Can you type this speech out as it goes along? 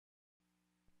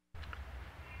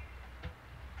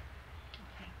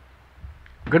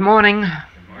Good morning.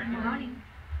 Good morning. Good morning.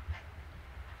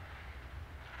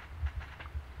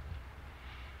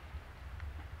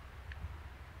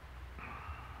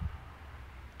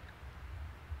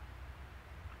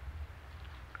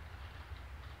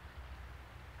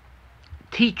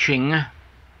 Teaching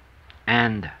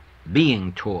and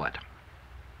being taught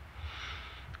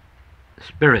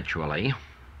spiritually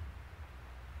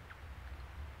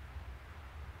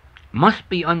must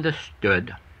be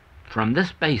understood from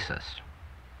this basis,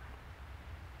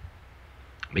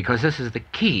 because this is the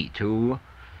key to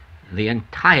the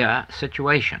entire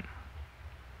situation.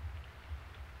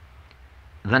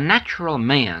 The natural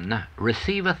man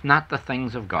receiveth not the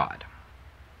things of God.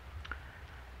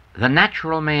 The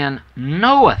natural man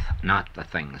knoweth not the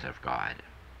things of God,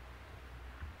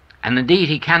 and indeed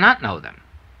he cannot know them,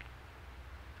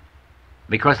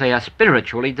 because they are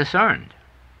spiritually discerned.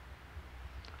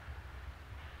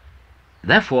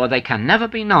 Therefore they can never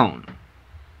be known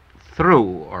through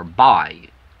or by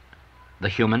the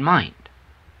human mind,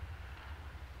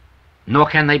 nor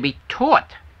can they be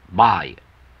taught by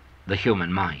the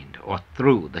human mind or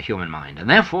through the human mind. And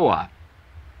therefore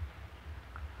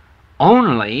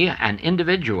only an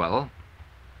individual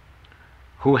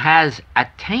who has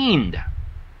attained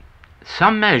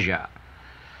some measure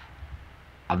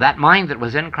of that mind that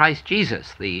was in Christ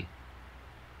Jesus, the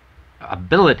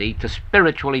ability to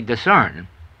spiritually discern,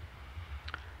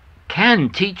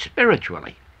 can teach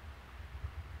spiritually.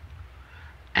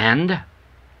 And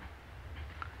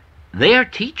their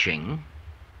teaching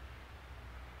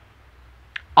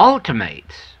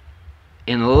ultimates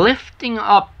in lifting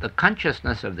up the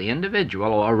consciousness of the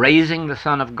individual, or raising the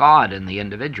Son of God in the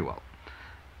individual,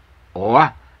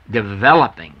 or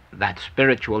developing that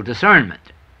spiritual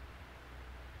discernment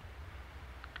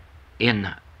in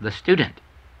the student.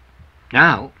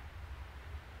 Now,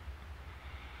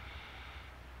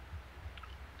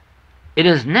 it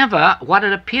is never what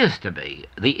it appears to be,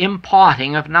 the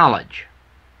imparting of knowledge,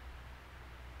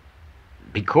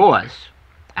 because,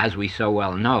 as we so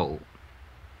well know,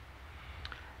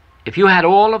 if you had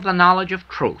all of the knowledge of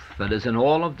truth that is in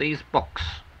all of these books,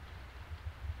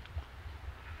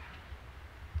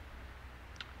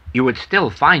 you would still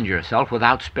find yourself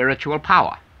without spiritual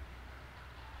power,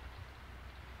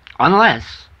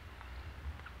 unless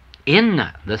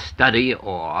in the study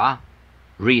or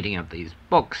reading of these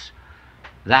books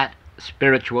that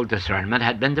spiritual discernment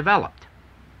had been developed.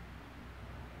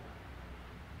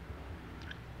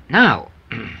 Now,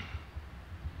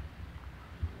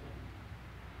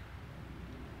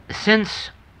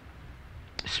 since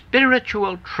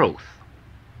spiritual truth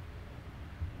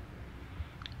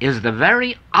is the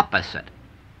very opposite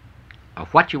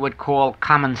of what you would call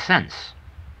common sense,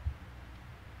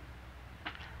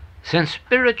 since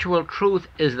spiritual truth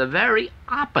is the very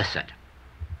opposite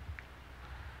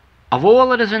of all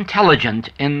that is intelligent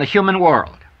in the human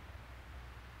world,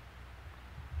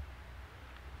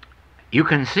 you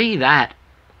can see that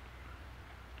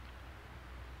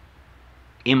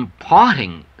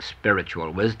imparting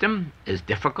spiritual wisdom is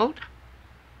difficult,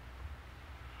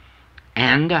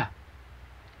 and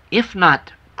if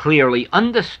not clearly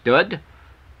understood,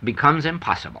 becomes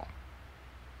impossible.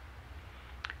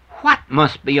 What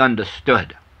must be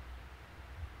understood?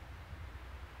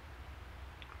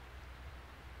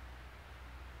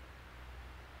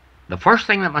 The first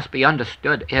thing that must be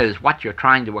understood is what you're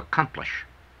trying to accomplish.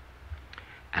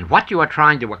 And what you are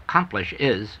trying to accomplish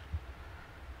is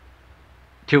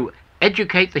to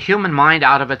educate the human mind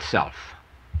out of itself.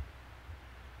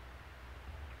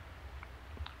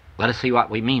 Let us see what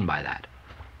we mean by that.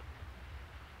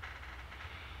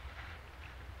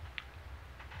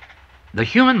 The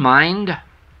human mind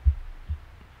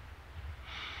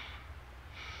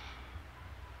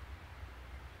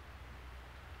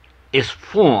is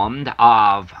formed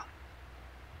of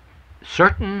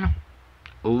certain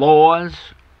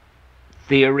laws,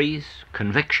 theories,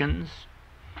 convictions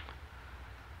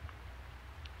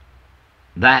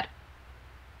that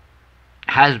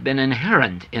has been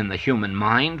inherent in the human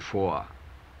mind for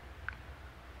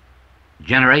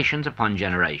generations upon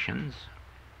generations,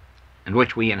 and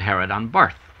which we inherit on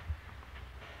birth.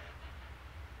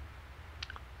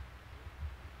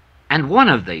 And one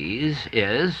of these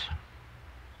is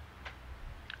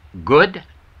good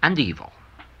and evil.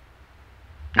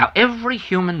 Now, every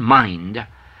human mind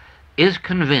is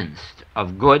convinced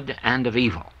of good and of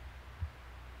evil.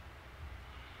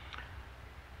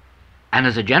 And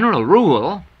as a general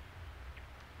rule,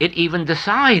 it even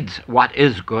decides what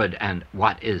is good and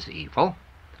what is evil.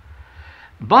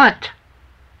 But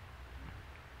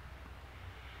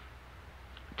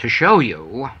to show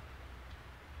you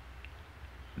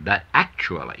that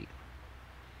actually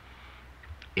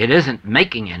It isn't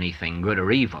making anything good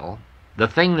or evil. The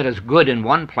thing that is good in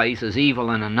one place is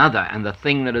evil in another, and the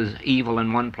thing that is evil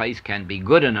in one place can be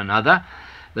good in another.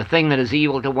 The thing that is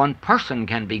evil to one person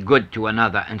can be good to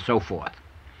another, and so forth.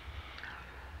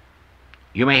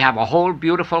 You may have a whole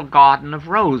beautiful garden of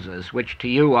roses, which to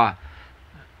you are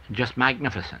just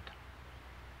magnificent.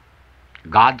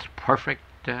 God's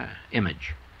perfect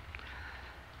image.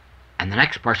 And the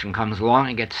next person comes along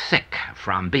and gets sick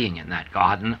from being in that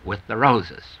garden with the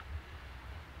roses.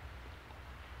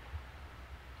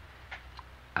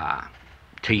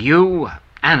 To you,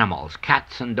 animals,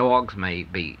 cats and dogs, may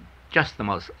be just the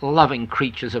most loving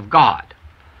creatures of God.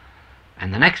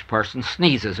 And the next person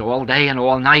sneezes all day and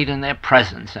all night in their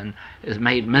presence and is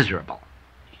made miserable.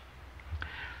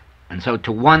 And so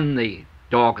to one, the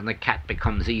dog and the cat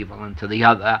becomes evil, and to the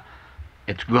other,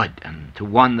 it's good. And to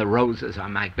one, the roses are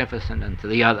magnificent, and to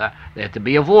the other, they're to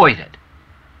be avoided.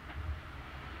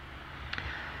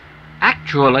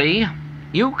 Actually,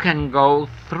 you can go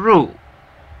through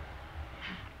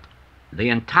the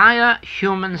entire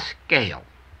human scale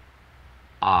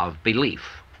of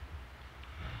belief,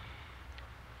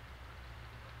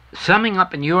 summing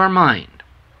up in your mind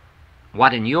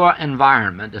what in your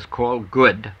environment is called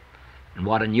good and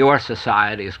what in your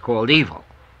society is called evil.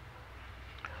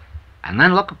 And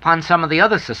then look upon some of the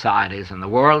other societies in the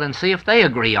world and see if they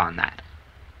agree on that.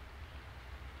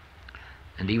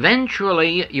 And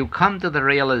eventually you come to the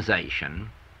realization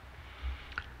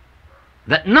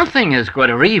that nothing is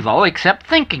good or evil except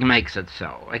thinking makes it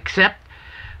so, except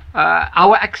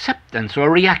our acceptance or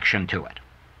reaction to it.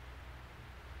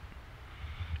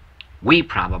 We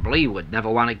probably would never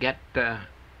want to get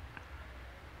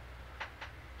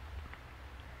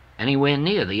anywhere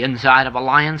near the inside of a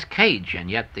lion's cage, and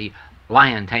yet the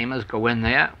lion tamers go in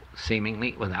there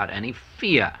seemingly without any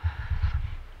fear.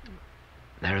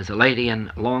 There is a lady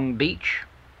in Long Beach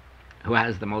who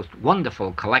has the most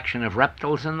wonderful collection of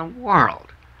reptiles in the world,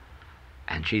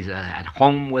 and she's at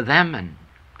home with them, and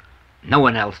no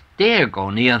one else dare go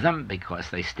near them because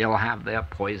they still have their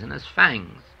poisonous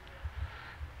fangs.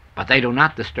 But they do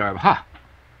not disturb her.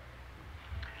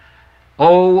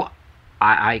 Oh,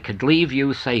 I could leave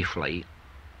you safely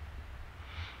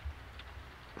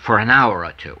for an hour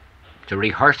or two to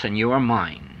rehearse in your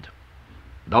mind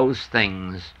those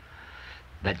things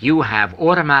that you have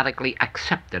automatically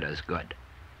accepted as good,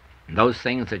 and those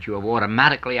things that you have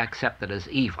automatically accepted as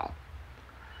evil,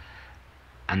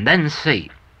 and then see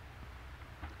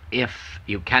if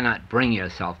you cannot bring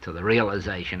yourself to the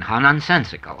realization how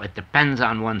nonsensical. It depends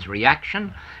on one's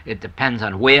reaction. It depends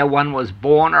on where one was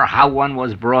born or how one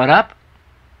was brought up.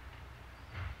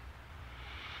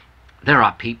 There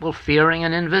are people fearing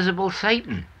an invisible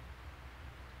Satan.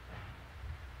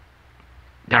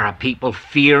 There are people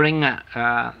fearing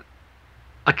a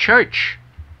church.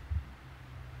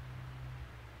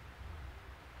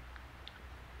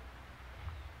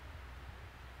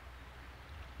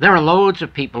 There are loads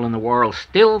of people in the world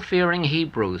still fearing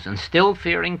Hebrews and still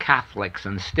fearing Catholics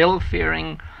and still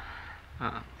fearing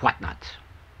whatnots.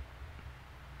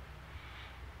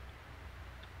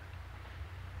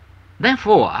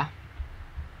 Therefore,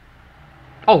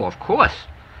 oh, of course,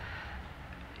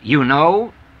 you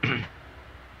know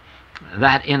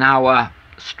that in our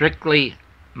strictly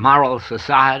moral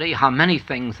society, how many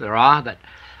things there are that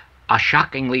are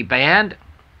shockingly bad,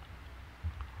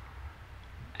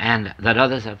 and that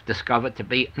others have discovered to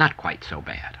be not quite so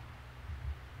bad.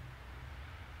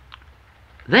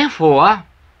 Therefore,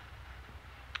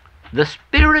 the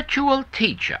spiritual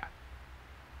teacher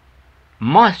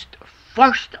must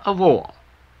first of all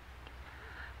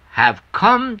have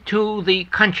come to the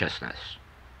consciousness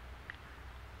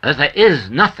that there is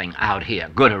nothing out here,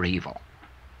 good or evil,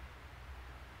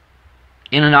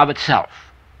 in and of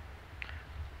itself,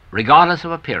 regardless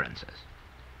of appearances.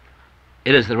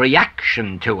 It is the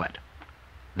reaction to it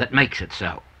that makes it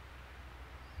so.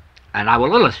 And I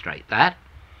will illustrate that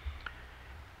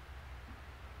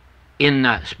in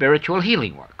spiritual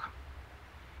healing work.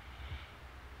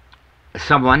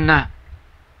 Someone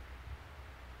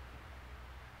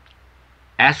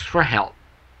asks for help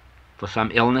for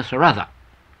some illness or other.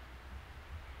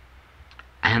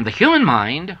 And the human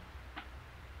mind,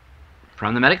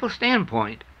 from the medical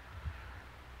standpoint,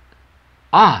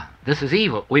 this is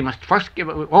evil. We must first give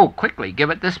it, quickly give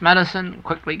it this medicine,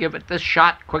 quickly give it this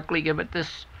shot, quickly give it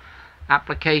this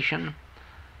application,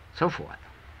 so forth.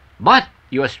 But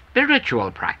your spiritual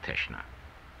practitioner,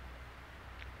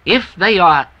 if they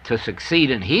are to succeed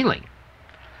in healing,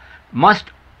 must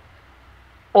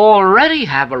already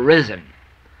have arisen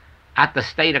at the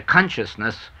state of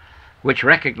consciousness which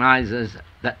recognizes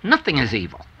that nothing is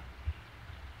evil.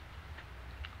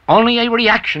 Only a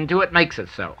reaction to it makes it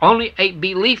so. Only a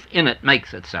belief in it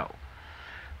makes it so.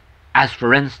 As,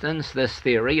 for instance, this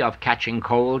theory of catching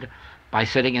cold by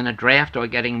sitting in a draft or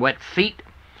getting wet feet,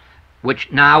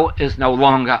 which now is no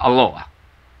longer a law,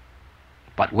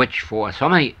 but which for so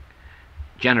many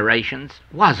generations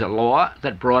was a law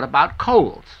that brought about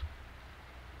colds.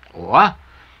 Or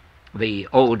the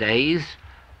old days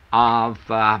of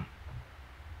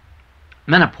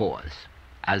menopause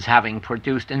as having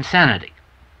produced insanity.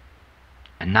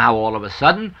 And now all of a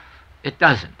sudden it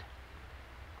doesn't.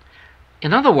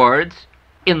 In other words,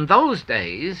 in those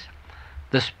days,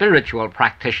 the spiritual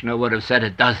practitioner would have said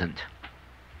it doesn't.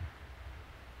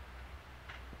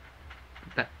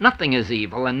 That nothing is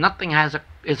evil, and nothing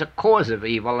is a cause of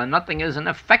evil, and nothing is an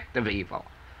effect of evil,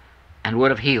 and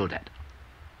would have healed it.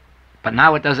 But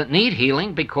now it doesn't need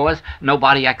healing because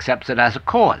nobody accepts it as a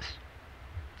cause,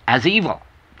 as evil.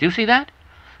 Do you see that?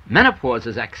 Menopause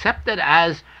is accepted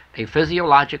as a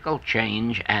physiological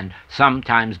change, and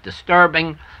sometimes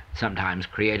disturbing, sometimes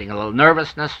creating a little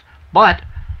nervousness, but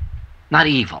not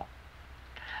evil.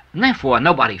 And therefore,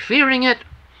 nobody fearing it,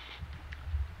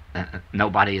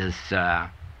 nobody is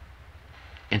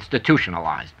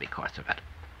institutionalized because of it.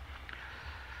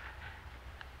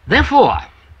 Therefore,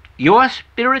 your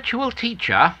spiritual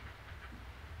teacher,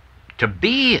 to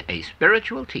be a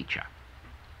spiritual teacher,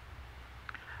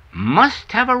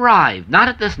 must have arrived, not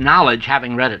at this knowledge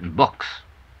having read it in books,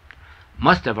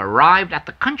 must have arrived at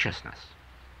the consciousness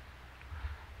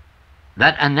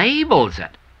that enables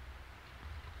it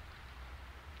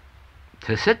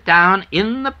to sit down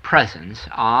in the presence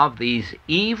of these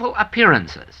evil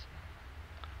appearances,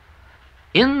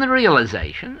 in the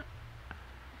realization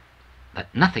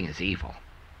that nothing is evil.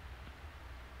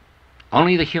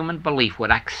 Only the human belief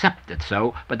would accept it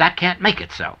so, but that can't make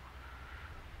it so.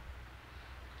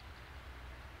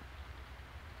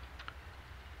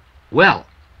 Well,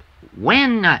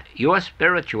 when your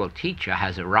spiritual teacher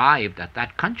has arrived at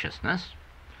that consciousness,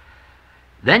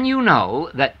 then you know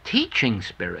that teaching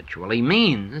spiritually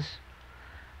means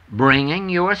bringing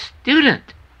your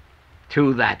student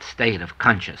to that state of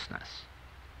consciousness.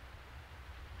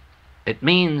 It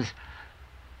means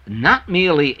not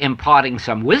merely imparting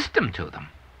some wisdom to them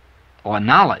or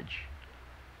knowledge,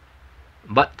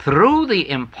 but through the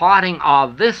imparting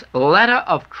of this letter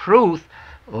of truth,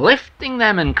 lifting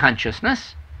them in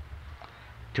consciousness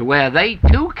to where they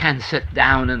too can sit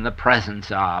down in the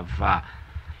presence of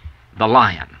the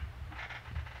lion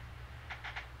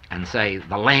and say,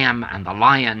 the lamb and the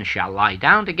lion shall lie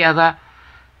down together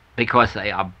because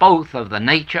they are both of the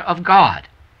nature of God,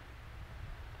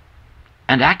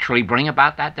 and actually bring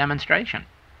about that demonstration.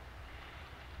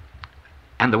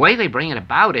 And the way they bring it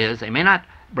about is, they may not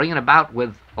bring it about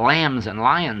with lambs and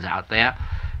lions out there,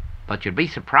 but you'd be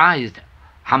surprised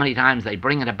how many times they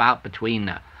bring it about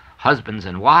between husbands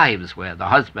and wives, where the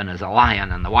husband is a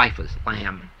lion and the wife is a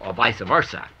lamb, or vice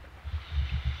versa.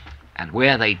 And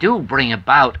where they do bring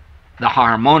about the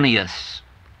harmonious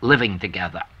living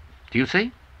together. Do you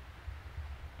see?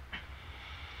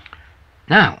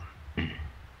 Now,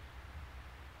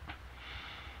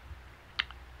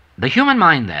 the human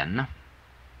mind, then,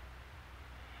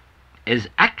 is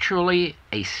actually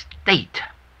a state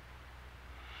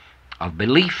of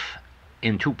belief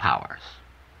in two powers.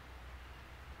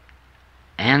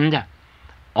 And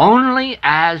only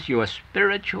as your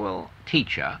spiritual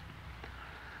teacher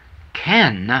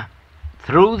can,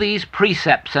 through these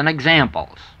precepts and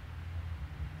examples,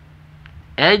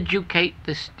 educate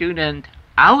the student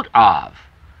out of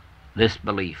this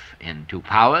belief in two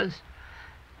powers,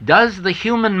 does the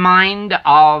human mind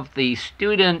of the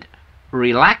student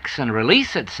relax and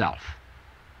release itself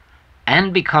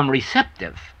and become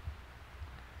receptive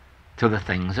to the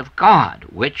things of God,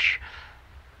 which,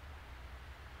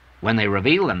 when they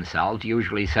reveal themselves,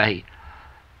 usually say,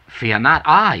 "Fear not,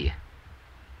 I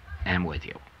am with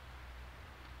you."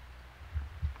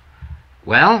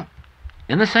 Well,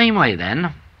 in the same way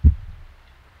then,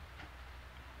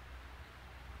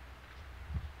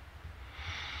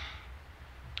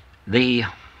 the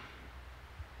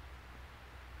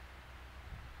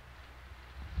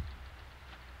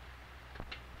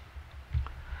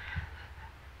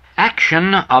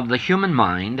action of the human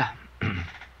mind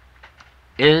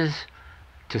is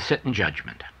to sit in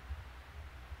judgment.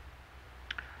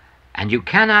 And you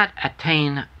cannot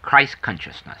attain Christ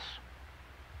consciousness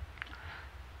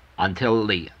until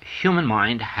the human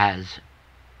mind has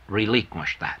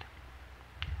relinquished that.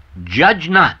 Judge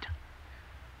not.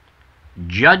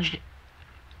 Judge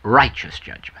righteous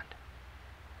judgment.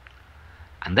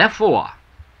 And therefore,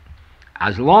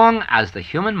 as long as the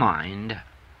human mind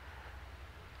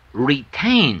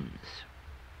retains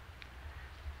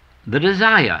the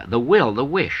desire, the will, the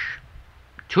wish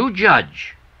to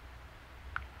judge.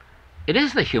 It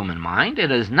is the human mind.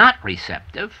 It is not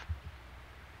receptive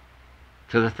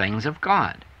to the things of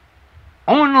God.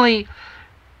 Only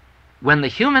when the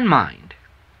human mind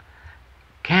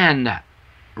can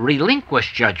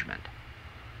relinquish judgment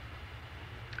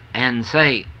and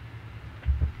say,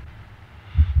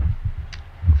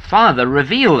 Father,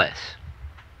 reveal this.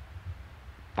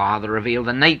 Father, reveal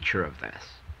the nature of this.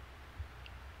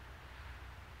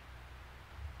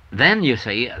 Then, you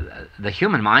see, the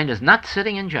human mind is not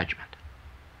sitting in judgment.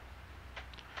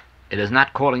 It is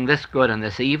not calling this good and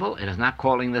this evil. It is not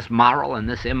calling this moral and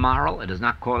this immoral. It is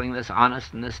not calling this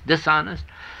honest and this dishonest.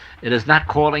 It is not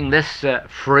calling this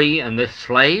free and this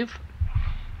slave.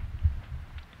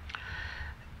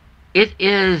 It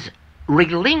is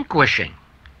relinquishing.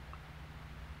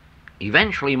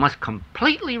 Eventually must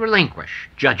completely relinquish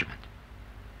judgment.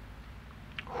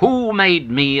 Who made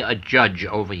me a judge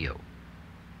over you?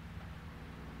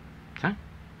 See?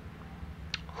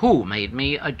 Who made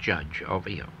me a judge over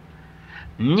you?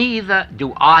 Neither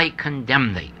do I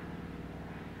condemn thee.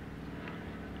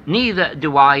 Neither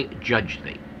do I judge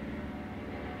thee.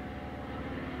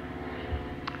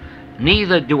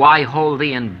 Neither do I hold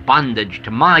thee in bondage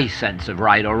to my sense of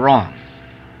right or wrong.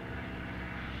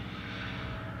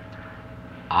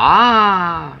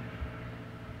 Ah,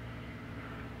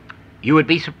 you would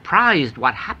be surprised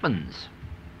what happens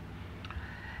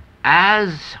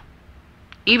as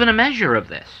even a measure of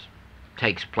this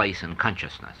takes place in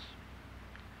consciousness.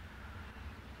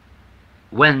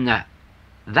 When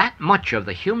that much of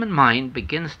the human mind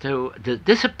begins to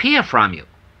disappear from you,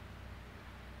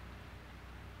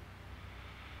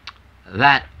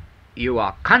 that you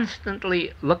are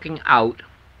constantly looking out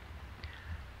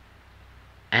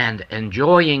and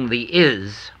enjoying the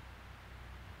is,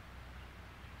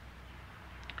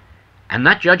 and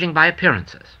not judging by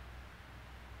appearances.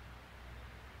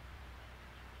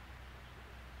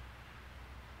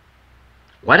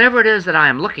 Whatever it is that I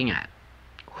am looking at,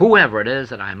 whoever it is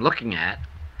that I am looking at,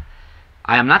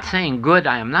 I am not saying good,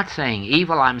 I am not saying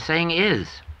evil, I am saying is.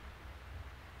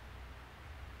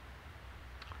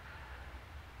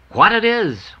 What it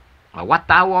is, or what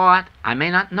thou art, I may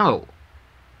not know.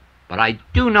 But I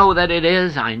do know that it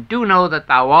is, I do know that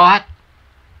thou art,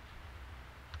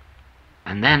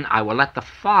 and then I will let the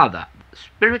Father,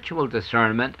 spiritual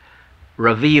discernment,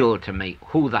 reveal to me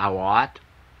who thou art,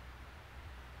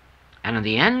 and in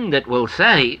the end it will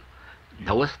say,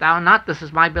 knowest thou not this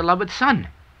is my beloved Son?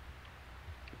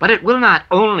 But it will not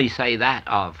only say that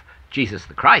of Jesus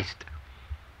the Christ.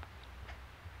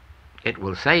 It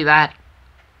will say that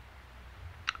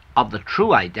of the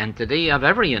true identity of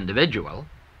every individual,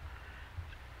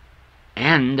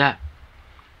 and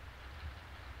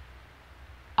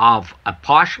of a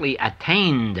partially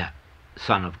attained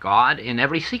Son of God in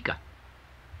every seeker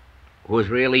who is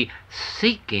really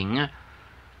seeking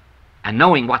and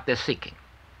knowing what they're seeking.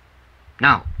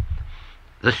 Now,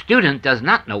 the student does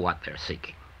not know what they're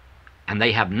seeking, and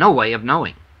they have no way of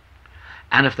knowing.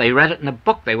 And if they read it in a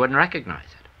book, they wouldn't recognize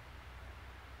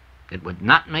it. It would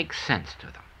not make sense to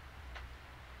them.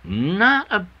 Not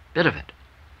a bit of it.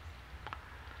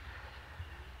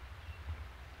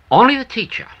 Only the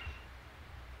teacher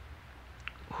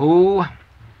who,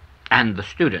 and the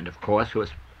student, of course, who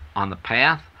is on the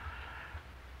path,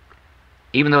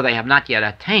 even though they have not yet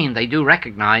attained, they do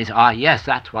recognize, yes,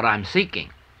 that's what I'm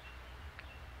seeking.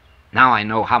 Now I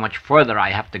know how much further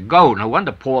I have to go. No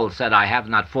wonder Paul said, I have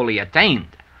not fully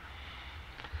attained.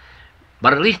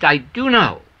 But at least I do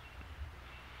know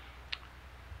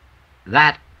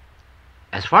that,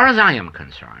 as far as I am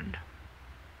concerned,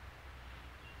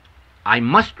 I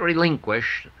must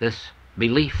relinquish this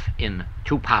belief in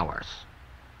two powers.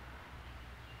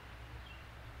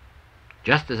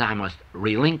 Just as I must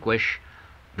relinquish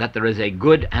that there is a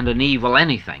good and an evil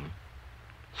anything,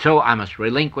 so I must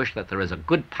relinquish that there is a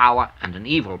good power and an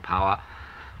evil power,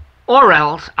 or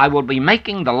else I will be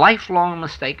making the lifelong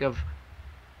mistake of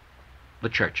the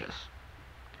churches.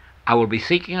 I will be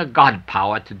seeking a God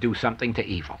power to do something to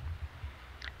evil.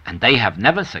 And they have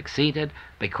never succeeded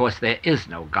because there is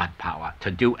no God power to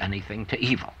do anything to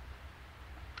evil.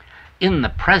 In the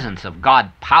presence of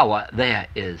God power, there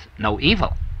is no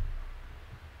evil.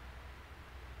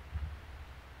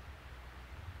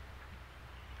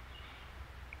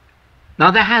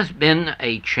 Now, there has been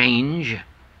a change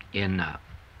in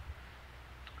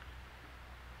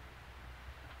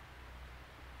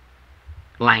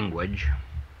language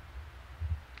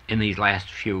in these last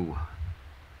few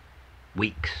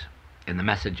weeks in the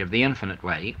message of the infinite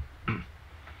way,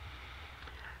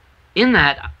 in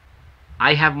that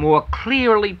I have more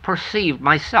clearly perceived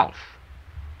myself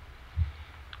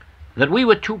that we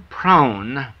were too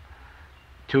prone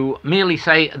to merely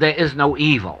say there is no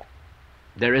evil,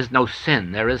 there is no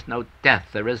sin, there is no death,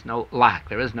 there is no lack,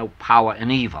 there is no power in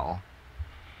evil,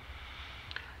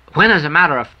 when as a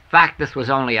matter of fact this was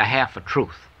only a half a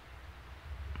truth.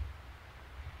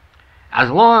 As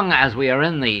long as we are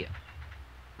in the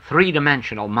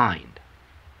three-dimensional mind,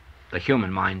 the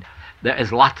human mind, there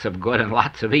is lots of good and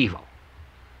lots of evil.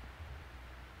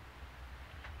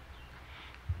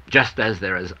 Just as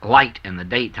there is light in the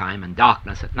daytime and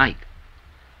darkness at night.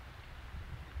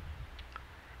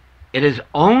 It is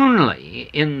only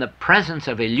in the presence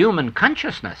of illumined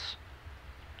consciousness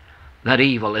that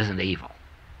evil isn't evil.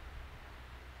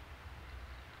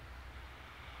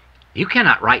 You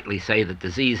cannot rightly say that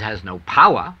disease has no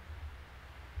power,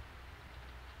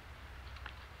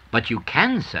 but you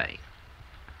can say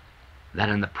that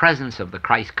in the presence of the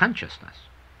Christ consciousness,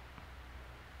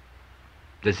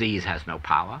 disease has no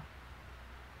power.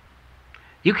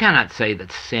 You cannot say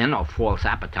that sin or false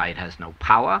appetite has no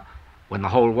power when the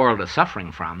whole world is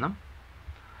suffering from them,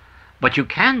 but you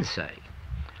can say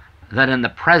that in the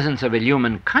presence of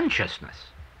illumined consciousness,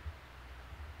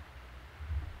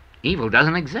 evil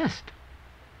doesn't exist.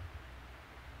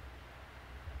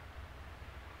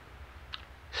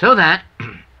 So that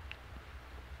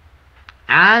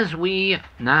as we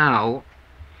now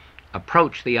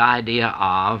approach the idea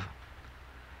of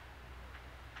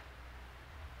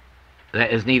there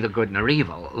is neither good nor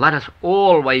evil, let us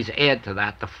always add to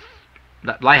that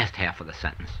that last half of the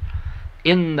sentence.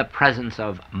 In the presence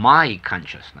of my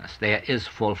consciousness, there is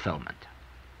fulfillment.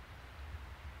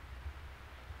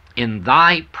 In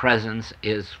thy presence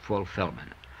is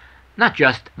fulfillment. Not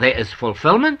just there is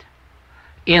fulfillment,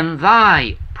 in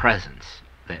thy presence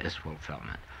there is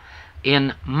fulfillment.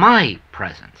 In my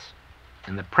presence,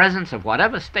 in the presence of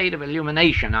whatever state of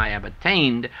illumination I have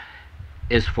attained,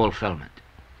 is fulfillment.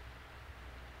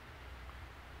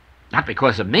 Not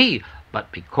because of me, but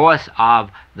because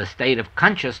of the state of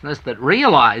consciousness that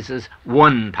realizes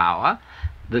one power,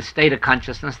 the state of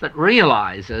consciousness that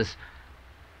realizes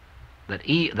that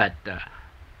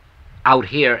out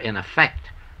here, in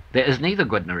effect, there is neither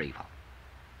good nor evil.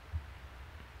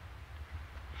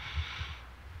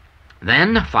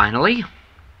 Then, finally,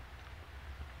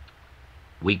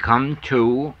 we come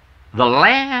to the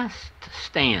last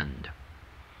stand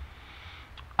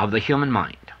of the human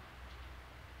mind.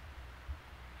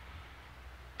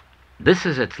 This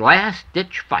is its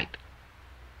last-ditch fight.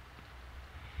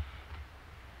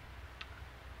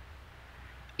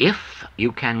 If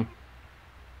you can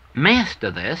master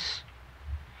this,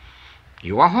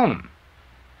 you are home.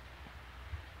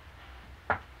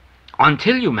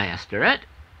 Until you master it,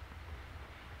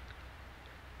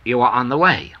 you are on the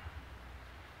way.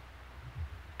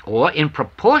 Or in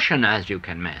proportion as you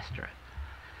can master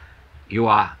it, you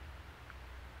are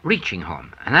reaching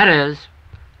home. And that is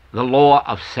the law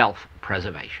of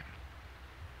self-preservation.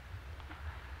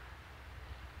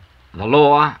 The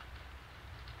law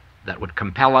that would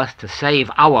compel us to save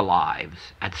our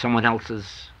lives at someone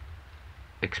else's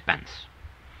expense.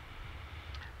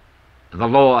 The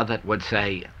law that would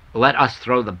say, let us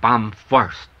throw the bomb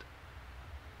first,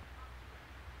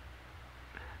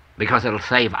 because it'll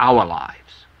save our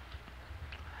lives.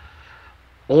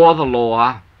 Or the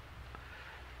law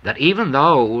that even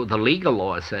though the legal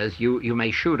law says you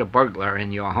may shoot a burglar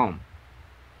in your home,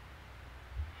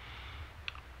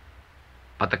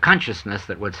 but the consciousness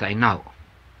that would say no.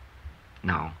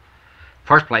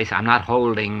 First place, I'm not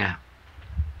holding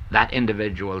that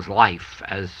individual's life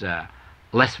as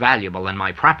less valuable than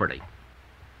my property.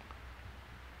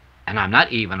 And I'm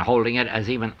not even holding it as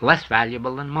even less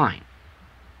valuable than mine.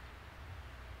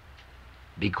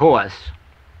 Because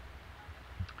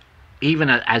even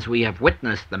as we have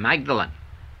witnessed the Magdalene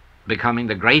becoming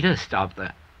the greatest of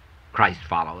the Christ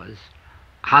followers,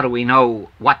 how do we know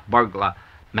what burglar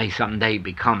may someday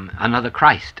become another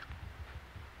Christ?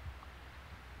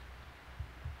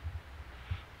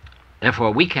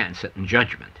 Therefore, we can't sit in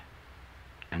judgment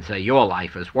and say your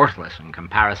life is worthless in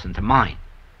comparison to mine.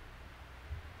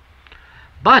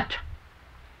 But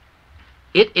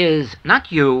it is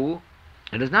not you,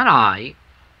 it is not I,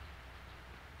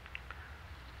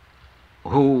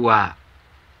 who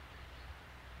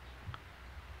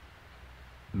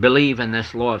believe in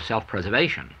this law of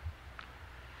self-preservation.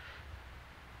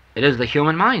 It is the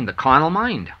human mind, the carnal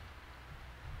mind,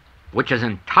 which is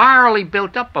entirely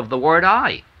built up of the word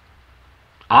I.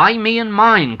 I, me, and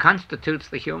mine constitutes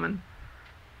the human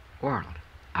world.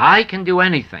 I can do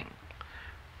anything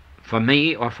for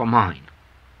me or for mine.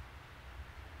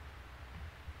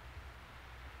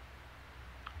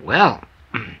 Well,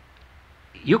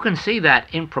 you can see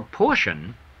that in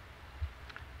proportion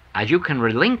as you can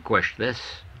relinquish this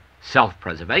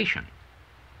self-preservation,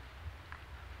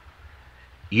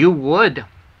 you would,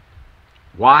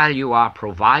 while you are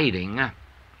providing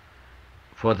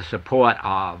for the support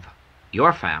of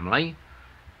your family,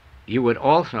 you would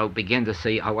also begin to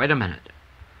see, oh, wait a minute,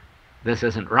 this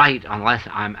isn't right unless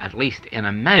I'm at least in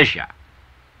a measure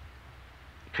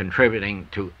contributing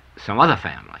to some other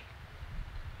family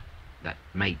that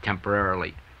may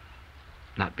temporarily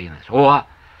not be in this. Or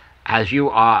as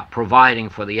you are providing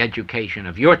for the education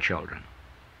of your children.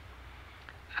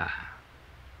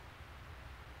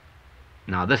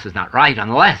 Now, this is not right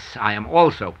unless I am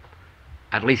also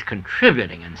at least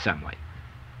contributing in some way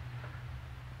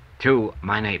to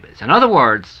my neighbors. In other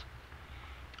words,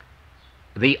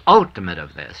 the ultimate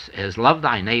of this is love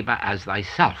thy neighbor as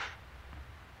thyself.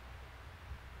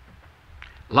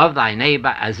 Love thy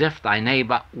neighbor as if thy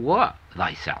neighbor were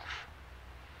thyself.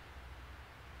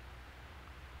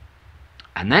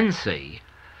 And then see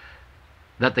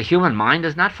that the human mind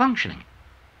is not functioning,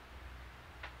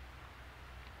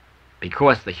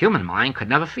 because the human mind could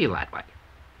never feel that way.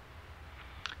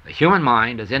 The human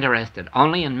mind is interested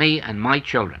only in me and my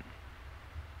children,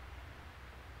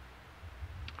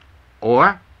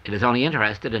 or it is only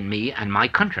interested in me and my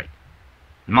country,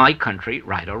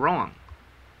 right or wrong.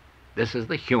 This is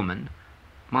the human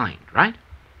mind, right?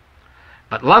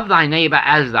 But love thy neighbor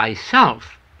as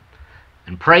thyself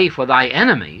and pray for thy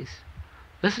enemies,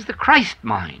 this is the Christ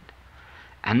mind.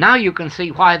 And now you can see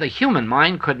why the human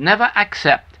mind could never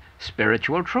accept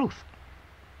spiritual truth.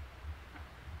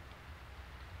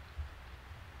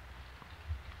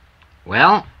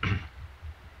 Well,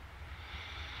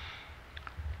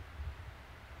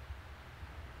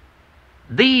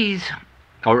 these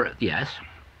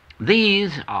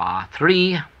are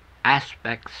three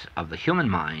aspects of the human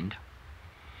mind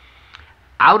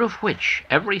out of which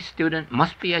every student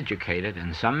must be educated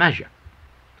in some measure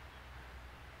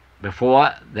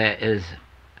before there is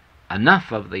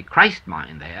enough of the Christ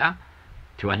mind there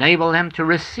to enable them to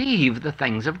receive the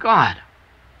things of God,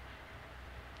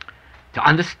 to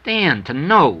understand, to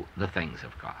know the things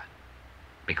of God.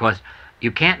 Because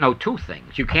you can't know two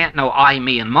things. You can't know I,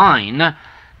 me, and mine,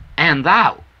 and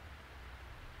thou.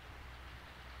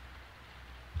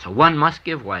 So one must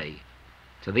give way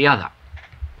to the other.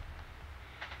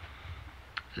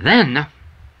 Then,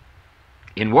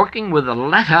 in working with the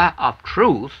letter of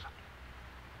truth,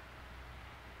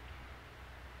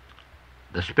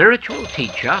 the spiritual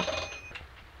teacher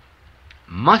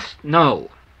must know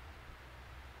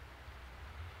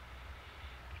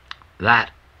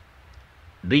that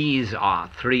these are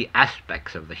three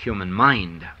aspects of the human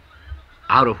mind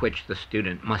out of which the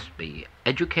student must be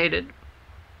educated.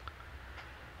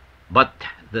 But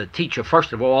the teacher,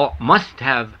 first of all, must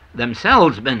have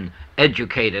themselves been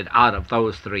educated out of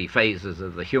those three phases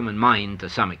of the human mind to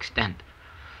some extent,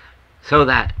 so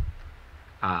that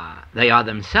they are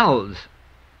themselves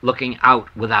looking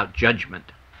out without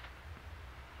judgment.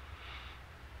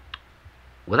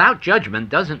 Without judgment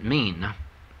doesn't mean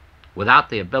without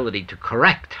the ability to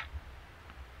correct,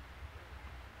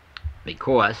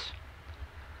 because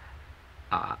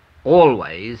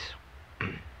always,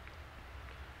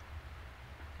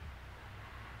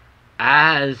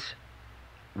 as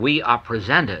we are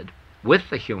presented with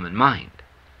the human mind,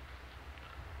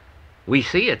 we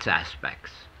see its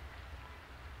aspects,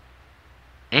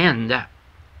 and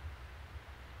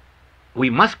we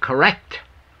must correct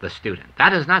the student.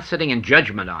 That is not sitting in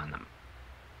judgment on them,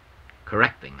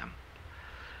 correcting them.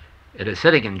 It is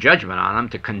sitting in judgment on them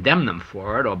to condemn them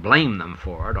for it, or blame them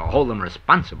for it, or hold them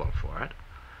responsible for it.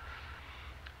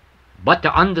 But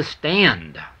to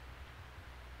understand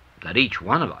that each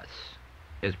one of us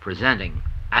is presenting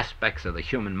aspects of the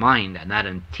human mind, and that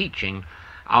in teaching,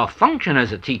 our function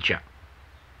as a teacher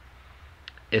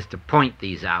is to point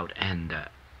these out and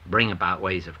bring about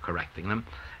ways of correcting them.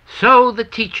 So the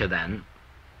teacher then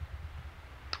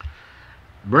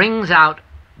brings out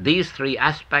these three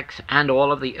aspects and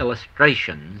all of the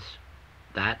illustrations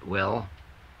that will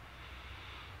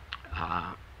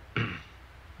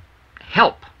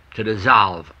help to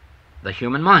dissolve the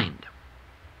human mind.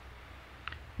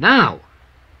 Now,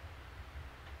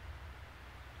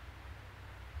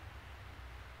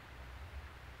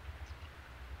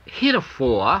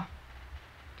 heretofore,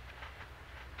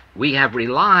 we have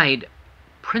relied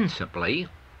principally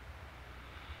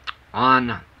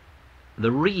on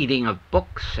the reading of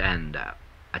books and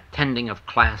attending of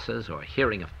classes or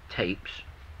hearing of tapes.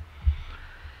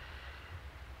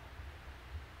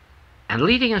 And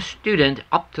leading a student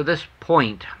up to this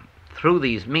point through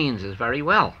these means is very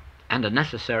well. and a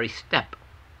necessary step.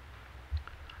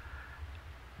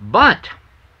 But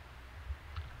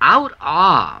out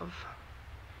of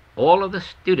all of the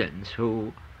students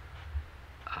who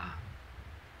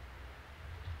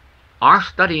are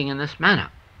studying in this manner,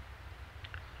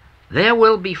 there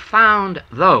will be found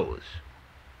those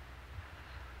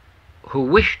who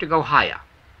wish to go higher,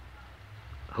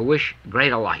 who wish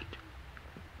greater light,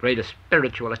 greater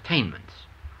spiritual attainments.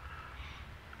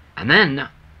 And then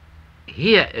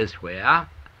here is where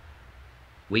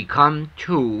we come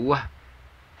to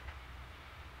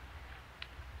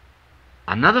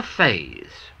another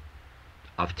phase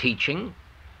of teaching,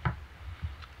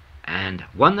 and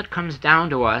one that comes down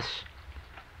to us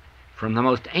from the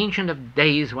most ancient of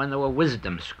days when there were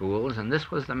wisdom schools, and this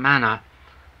was the manner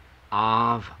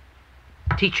of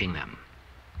teaching them.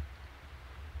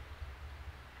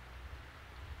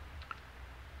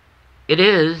 It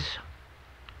is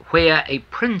where a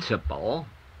principle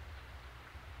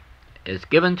is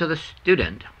given to the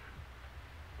student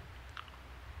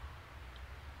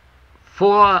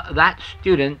for that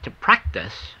student to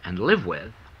practice and live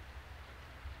with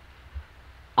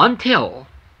until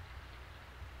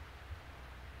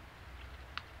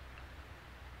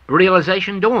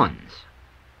realization dawns,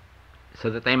 so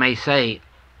that they may say,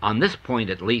 on this point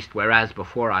at least, whereas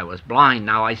before I was blind,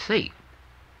 now I see.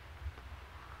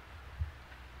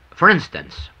 For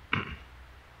instance,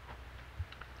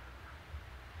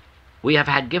 we have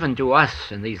had given to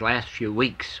us in these last few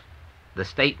weeks the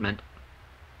statement,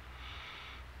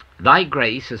 "Thy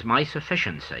grace is my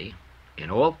sufficiency in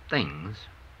all things,"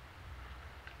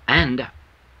 and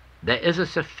there is a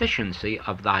sufficiency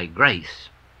of thy grace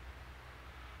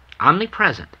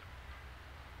omnipresent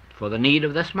for the need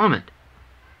of this moment.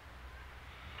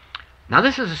 Now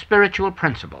this is a spiritual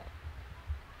principle.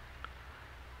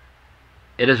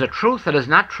 It is a truth that is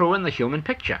not true in the human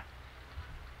picture,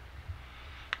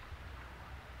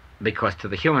 because to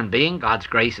the human being God's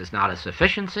grace is not a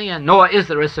sufficiency, and nor is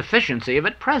there a sufficiency of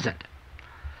it present.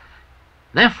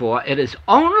 Therefore it is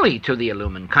only to the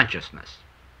illumined consciousness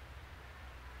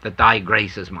that thy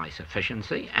grace is my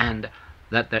sufficiency, and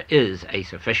that there is a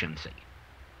sufficiency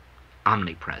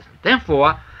omnipresent.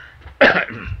 Therefore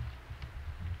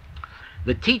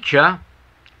the teacher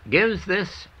gives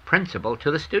this principle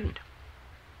to the student,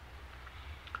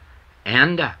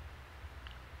 and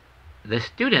the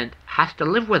student has to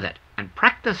live with it and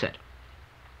practice it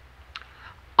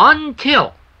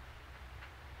until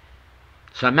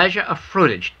some measure of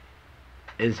fruitage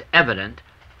is evident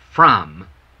from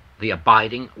the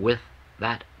abiding with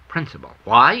that principle.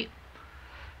 Why?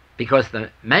 Because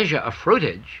the measure of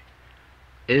fruitage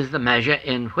is the measure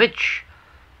in which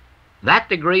that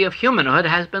degree of humanhood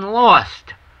has been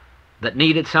lost that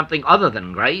needed something other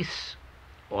than grace,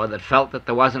 or that felt that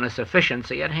there wasn't a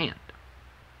sufficiency at hand.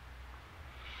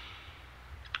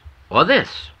 Or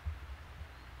this: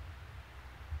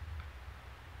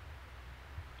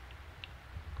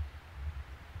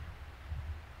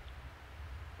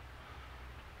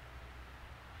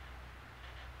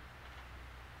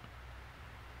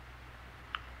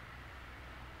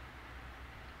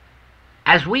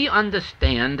 as we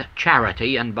understand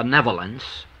charity and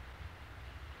benevolence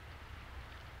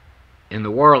in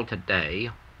the world today,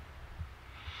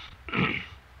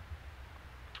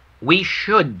 we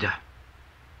should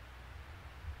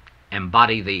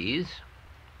embody these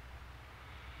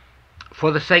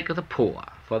for the sake of the poor,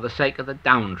 for the sake of the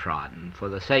downtrodden, for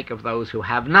the sake of those who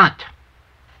have not.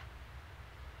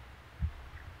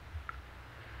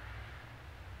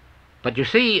 But you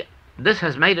see, this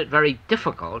has made it very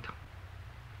difficult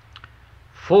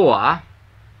for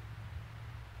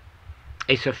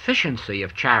a sufficiency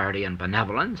of charity and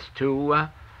benevolence to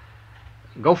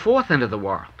go forth into the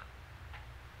world,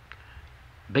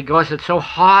 because it's so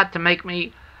hard to make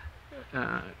me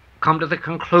come to the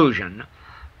conclusion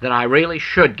that I really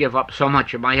should give up so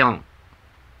much of my own,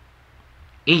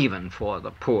 even for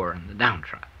the poor and the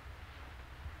downtrodden.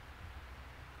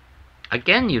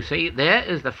 Again, you see, there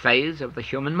is the phase of the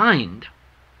human mind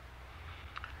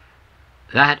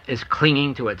that is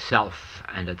clinging to itself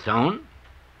and its own.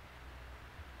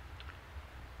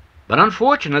 But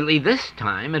unfortunately, this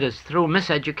time it is through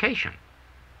miseducation,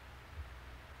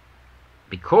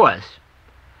 because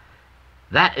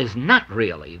that is not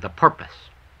really the purpose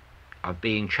of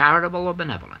being charitable or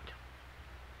benevolent.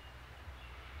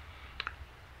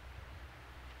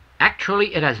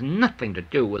 Actually, it has nothing to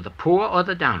do with the poor or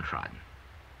the downtrodden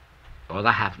or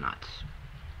the have-nots,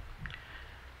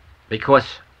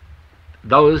 because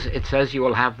those, it says, you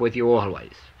will have with you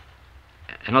always.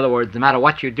 In other words, no matter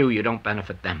what you do, you don't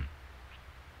benefit them.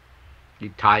 You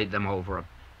tide them over a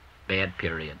bad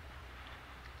period.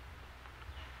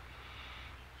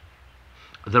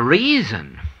 The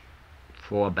reason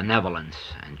for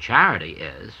benevolence and charity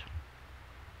is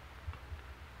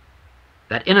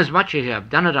that inasmuch as you have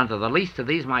done it unto the least of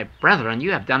these my brethren,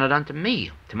 you have done it unto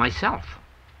me, to myself.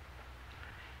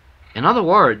 In other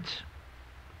words,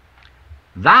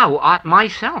 thou art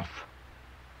myself,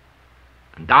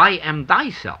 and I am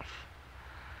thyself,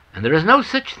 and there is no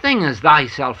such thing as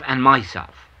thyself and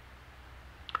myself.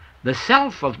 The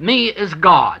self of me is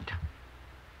God.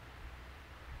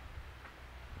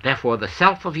 Therefore the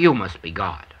self of you must be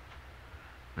God.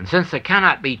 And since there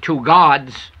cannot be two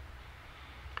gods,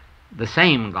 the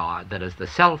same God that is the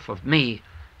self of me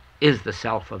is the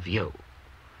self of you.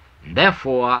 And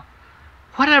therefore,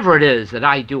 whatever it is that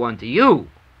I do unto you,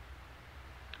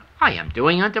 I am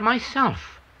doing unto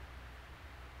myself.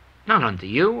 Not unto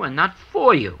you, and not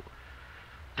for you,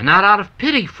 and not out of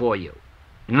pity for you,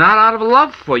 not out of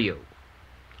love for you,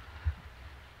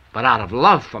 but out of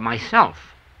love for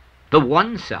myself, the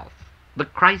one self, the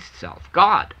Christ self,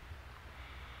 God.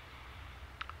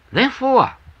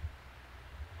 Therefore,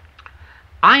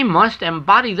 I must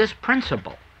embody this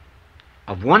principle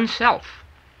of oneself,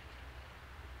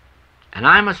 and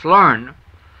I must learn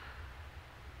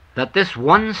that this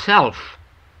one self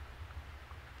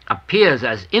appears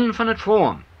as infinite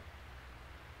form.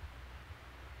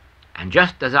 And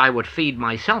just as I would feed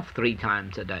myself 3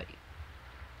 times a day,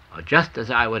 or just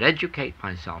as I would educate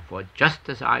myself, or just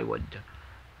as I would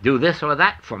do this or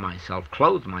that for myself,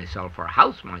 clothe myself or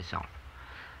house myself,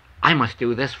 I must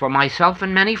do this for myself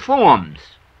in many forms.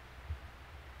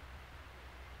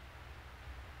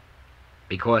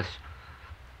 Because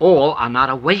all are not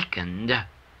awakened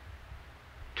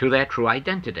to their true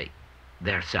identity,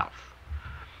 their self.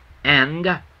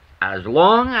 And as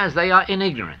long as they are in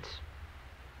ignorance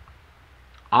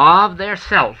of their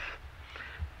self,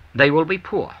 they will be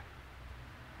poor.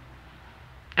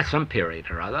 At some period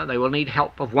or other, they will need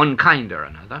help of one kind or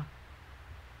another.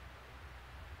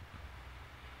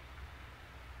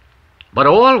 But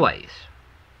always,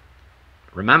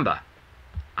 remember,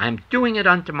 I am doing it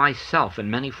unto myself in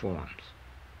many forms.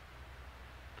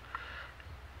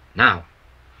 Now,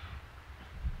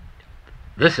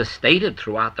 this is stated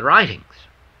throughout the writings,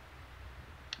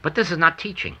 but this is not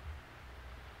teaching.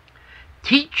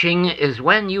 Teaching is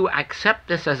when you accept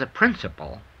this as a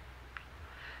principle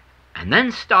and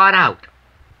then start out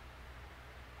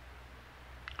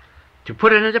to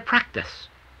put it into practice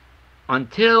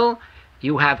until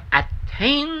you have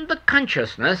attained the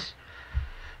consciousness,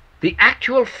 the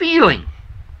actual feeling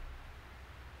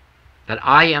that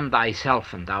I am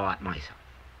thyself and thou art myself.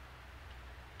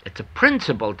 It's a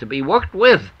principle to be worked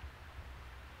with.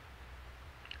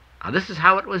 Now, this is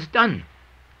how it was done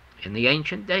in the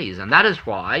ancient days, and that is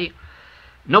why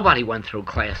nobody went through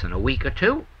class in a week or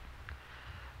 2.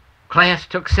 Class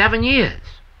took 7 years.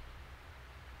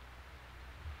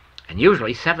 And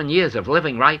usually 7 years of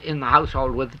living right in the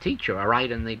household with the teacher, or right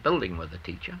in the building with the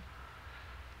teacher,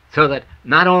 so that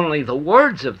not only the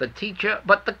words of the teacher,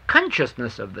 but the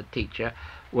consciousness of the teacher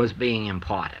was being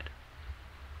imparted.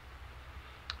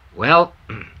 Well,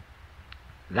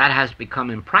 that has become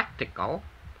impractical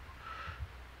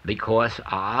because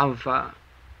of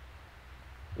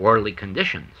worldly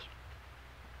conditions.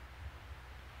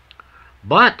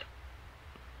 But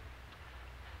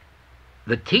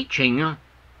the teaching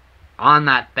on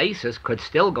that basis could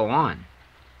still go on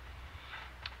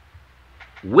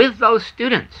with those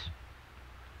students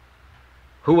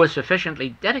who were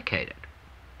sufficiently dedicated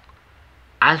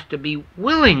as to be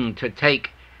willing to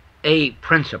take a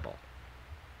principle,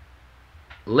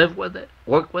 live with it,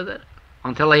 work with it,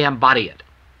 until they embody it.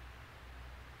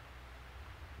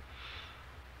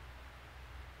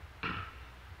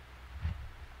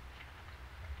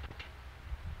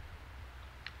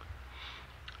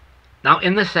 Now,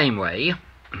 in the same way,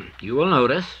 you will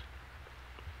notice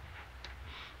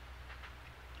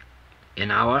in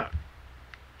our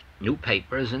new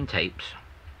papers and tapes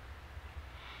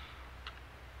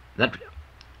that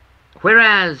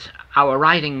whereas our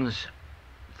writings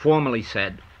formerly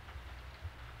said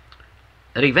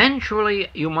that eventually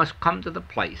you must come to the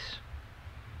place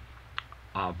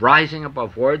of rising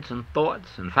above words and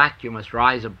thoughts, in fact you must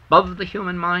rise above the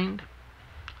human mind,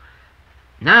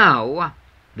 now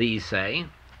these say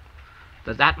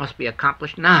that that must be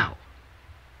accomplished now,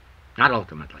 not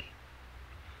ultimately.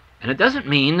 And it doesn't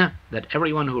mean that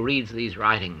everyone who reads these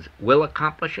writings will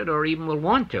accomplish it or even will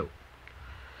want to.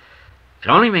 It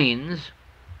only means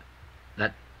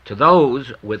that to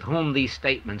those with whom these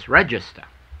statements register,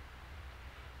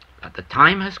 that the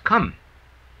time has come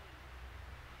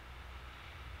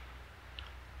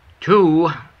to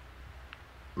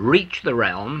reach the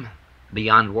realm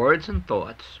beyond words and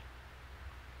thoughts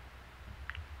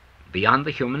beyond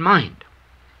the human mind.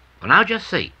 Well, now just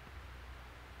see.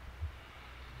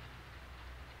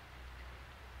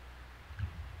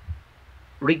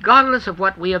 Regardless of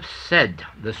what we have said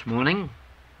this morning,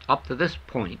 up to this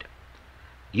point,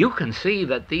 you can see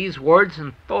that these words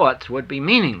and thoughts would be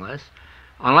meaningless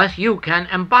unless you can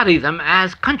embody them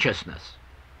as consciousness.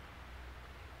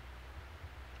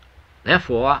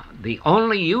 Therefore, the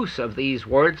only use of these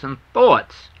words and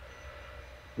thoughts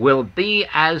will be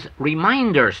as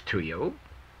reminders to you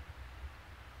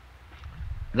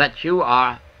that you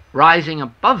are rising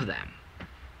above them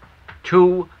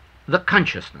to the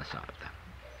consciousness of them.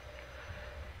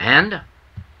 And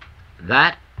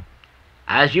that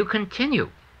as you continue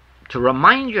to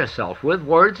remind yourself with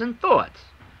words and thoughts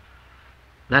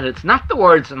that it's not the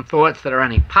words and thoughts that are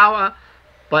any power,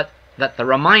 but that the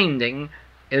reminding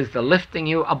is the lifting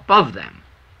you above them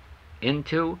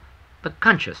into the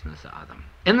consciousness of them.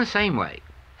 In the same way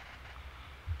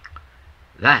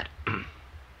that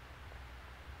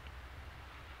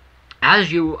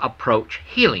as you approach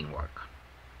healing work,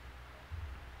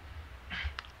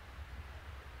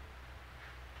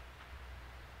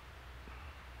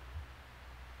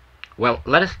 well,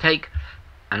 let us take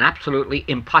an absolutely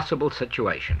impossible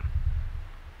situation.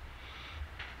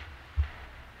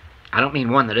 I don't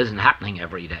mean one that isn't happening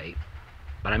every day,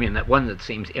 but I mean that one that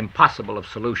seems impossible of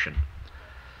solution.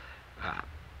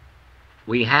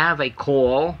 We have a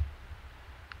call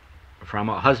from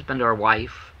a husband or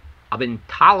wife of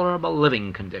intolerable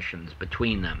living conditions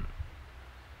between them.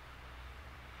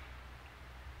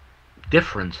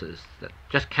 Differences that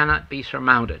just cannot be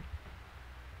surmounted.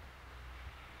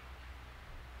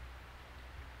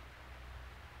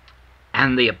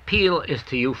 And the appeal is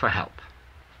to you for help.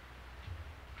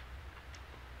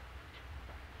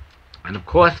 And of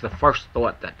course, the first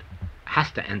thought that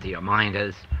has to enter your mind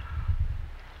is,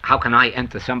 how can I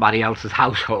enter somebody else's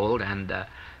household and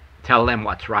tell them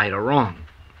what's right or wrong?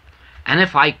 And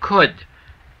if I could,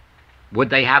 would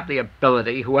they have the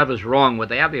ability, whoever's wrong, would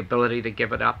they have the ability to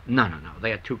give it up? No, no, no.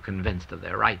 They are too convinced of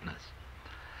their rightness.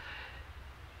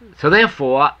 So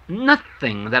therefore,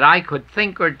 nothing that I could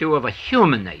think or do of a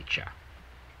human nature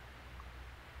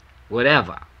would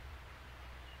ever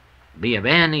be of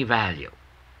any value.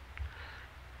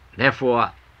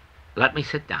 Therefore, let me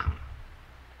sit down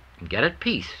and get at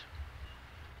peace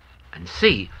and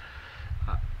see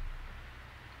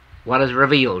what is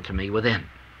revealed to me within.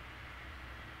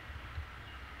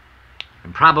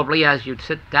 And probably as you'd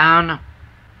sit down,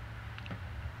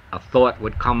 a thought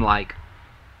would come like,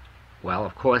 well,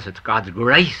 of course, it's God's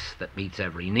grace that meets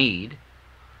every need,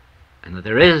 and that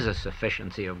there is a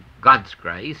sufficiency of God's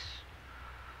grace.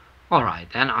 All right,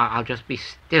 then I'll just be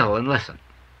still and listen.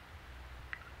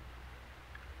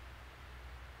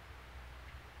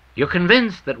 You're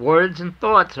convinced that words and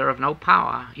thoughts are of no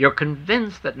power. You're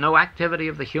convinced that no activity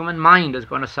of the human mind is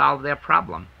going to solve their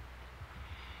problem.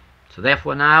 So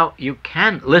therefore now you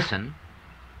can listen.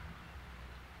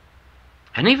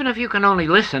 And even if you can only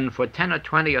listen for 10 or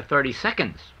 20 or 30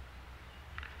 seconds,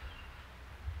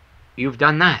 you've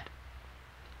done that.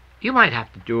 You might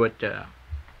have to do it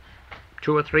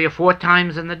 2 or 3 or 4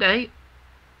 times in the day.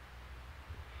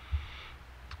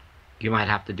 You might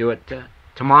have to do it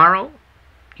tomorrow.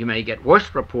 You may get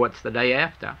worse reports the day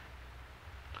after.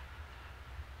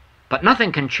 But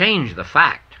nothing can change the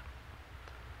fact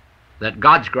that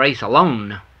God's grace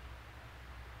alone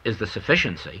is the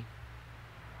sufficiency,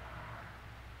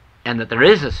 and that there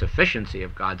is a sufficiency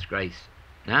of God's grace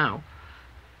now.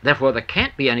 Therefore, there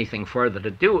can't be anything further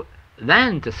to do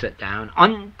than to sit down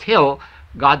until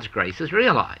God's grace is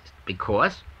realized,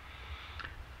 because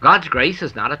God's grace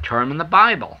is not a term in the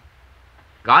Bible.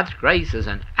 God's grace is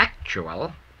an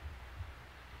actual,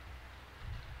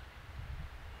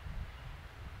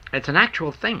 it's an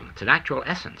actual thing, it's an actual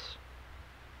essence.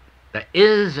 There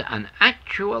is an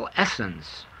actual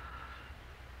essence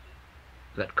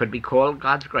that could be called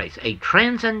God's grace, a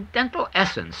transcendental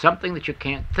essence, something that you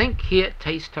can't think, hear,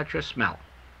 taste, touch, or smell,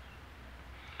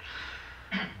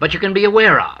 but you can be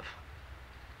aware of.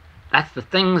 That's the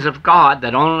things of God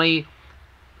that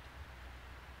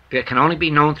it can only be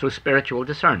known through spiritual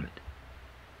discernment.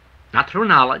 Not through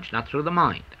knowledge, not through the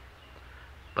mind,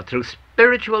 but through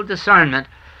spiritual discernment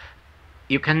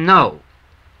you can know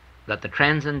that the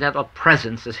transcendental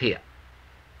presence is here,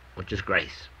 which is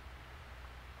grace.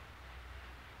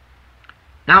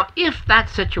 Now, if that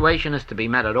situation is to be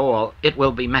met at all, it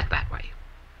will be met that way.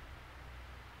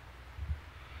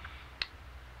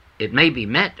 It may be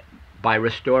met by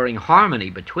restoring harmony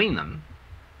between them,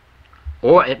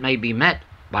 or it may be met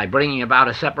by bringing about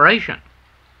a separation.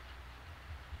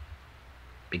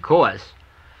 Because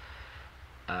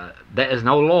there is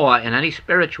no law in any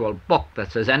spiritual book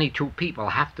that says any two people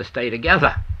have to stay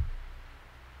together.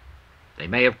 They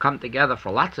may have come together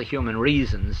for lots of human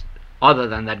reasons other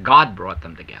than that God brought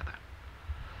them together.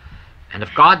 And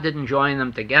if God didn't join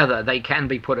them together, they can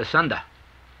be put asunder.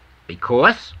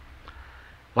 Because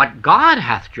what God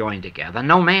hath joined together,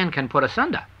 no man can put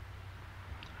asunder.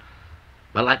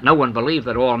 But let no one believe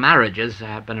that all marriages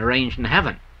have been arranged in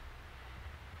heaven.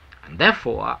 And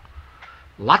therefore,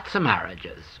 lots of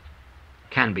marriages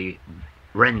can be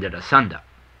rendered asunder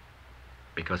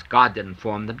because God didn't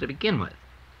form them to begin with.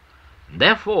 And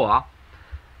therefore,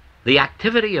 the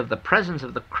activity of the presence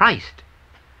of the Christ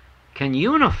can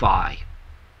unify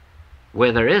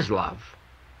where there is love,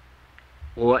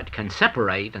 or it can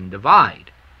separate and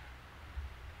divide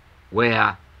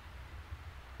where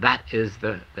that is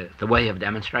the way of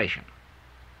demonstration.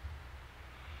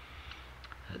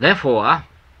 Therefore,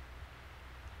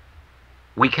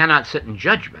 we cannot sit in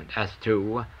judgment as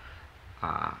to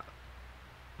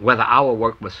whether our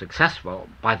work was successful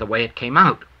by the way it came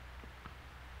out,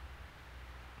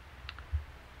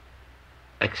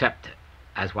 except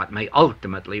as what may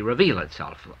ultimately reveal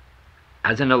itself,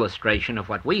 as an illustration of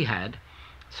what we had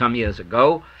some years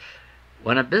ago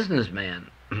when a businessman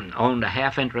owned a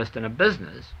half interest in a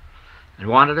business and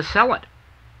wanted to sell it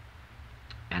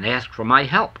and asked for my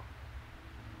help.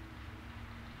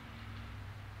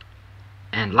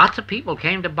 And lots of people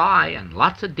came to buy, and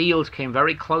lots of deals came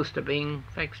very close to being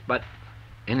fixed, but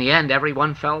in the end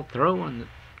everyone fell through and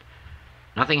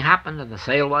nothing happened and the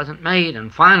sale wasn't made.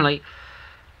 And finally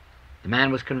the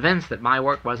man was convinced that my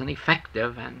work wasn't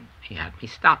effective and he had me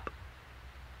stop.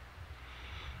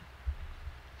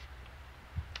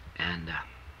 And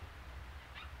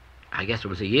I guess it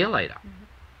was a year later.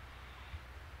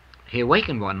 He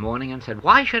awakened one morning and said,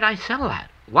 "Why should I sell that?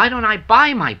 Why don't I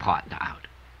buy my partner out?"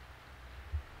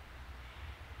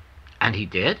 And he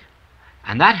did,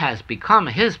 and that has become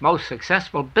his most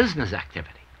successful business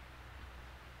activity.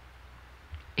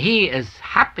 He is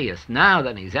happiest now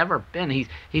than he's ever been.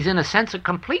 He's in a sense of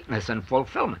completeness and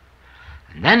fulfillment.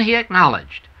 And then he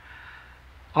acknowledged,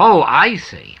 "Oh, I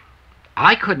see.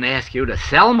 I couldn't ask you to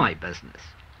sell my business,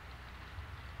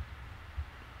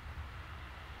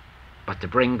 but to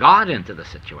bring God into the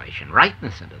situation,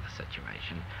 rightness into the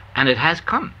situation, and it has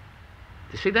come."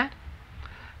 Do you see that?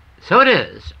 So it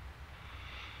is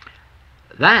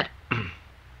that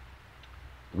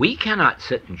we cannot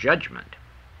sit in judgment.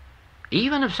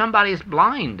 Even if somebody is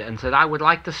blind and said, "I would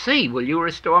like to see, will you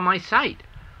restore my sight?"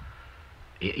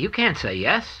 You can't say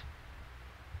yes.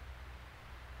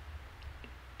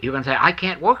 You can say, "I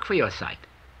can't work for your sight.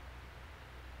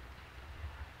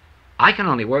 I can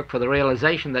only work for the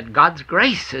realization that God's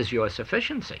grace is your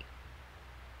sufficiency.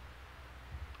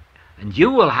 And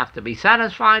you will have to be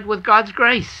satisfied with God's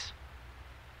grace."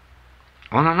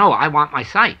 "Oh, no, I want my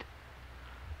sight."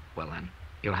 Well, then,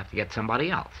 you'll have to get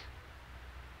somebody else.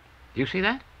 Do you see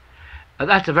that?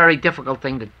 That's a very difficult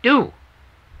thing to do.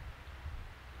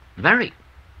 Very.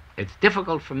 It's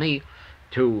difficult for me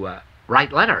to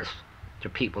write letters to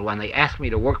people when they ask me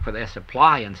to work for their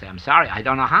supply and say, "I'm sorry, I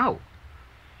don't know how."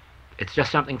 It's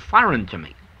just something foreign to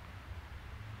me.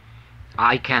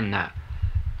 I can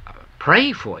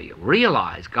pray for you,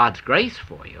 realize God's grace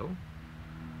for you,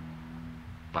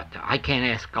 but I can't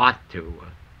ask God to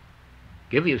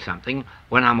give you something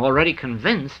when I'm already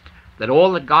convinced that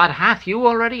all that God hath, you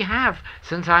already have,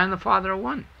 since I am the Father of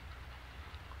one.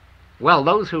 Well,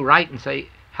 those who write and say,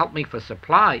 "Help me for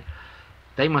supply,"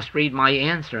 they must read my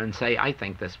answer and say, "I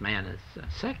think this man is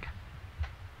sick."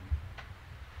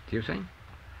 Do you see?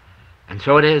 And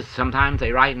so it is, sometimes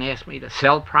they write and ask me to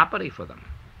sell property for them.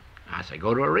 I say,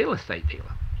 "Go to a real estate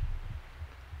dealer."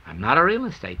 I'm not a real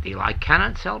estate dealer. I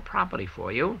cannot sell property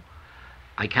for you.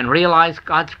 I can realize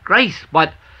God's grace,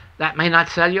 but that may not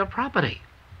sell your property.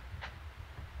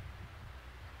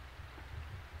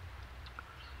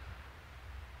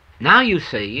 Now you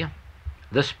see,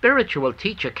 the spiritual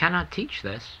teacher cannot teach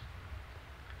this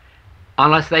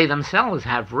unless they themselves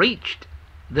have reached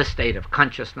the state of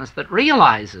consciousness that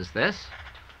realizes this,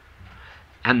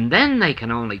 and then they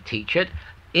can only teach it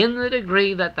in the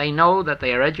degree that they know that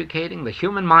they are educating the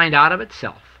human mind out of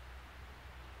itself,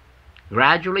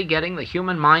 gradually getting the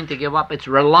human mind to give up its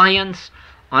reliance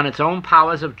on its own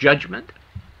powers of judgment,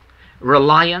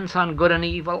 reliance on good and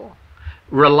evil,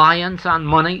 reliance on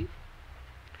money,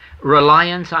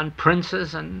 reliance on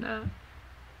princes and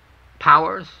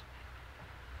powers.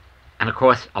 And of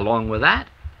course, along with that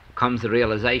comes the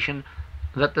realization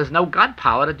that there's no God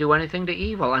power to do anything to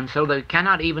evil, and so they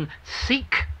cannot even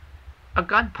seek a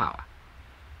God power.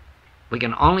 We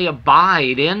can only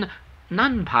abide in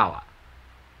none power.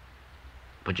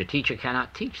 But your teacher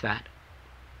cannot teach that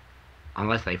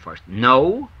unless they first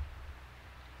know,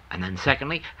 and then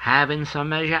secondly, have in some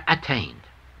measure attained.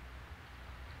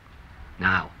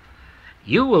 Now,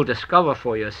 you will discover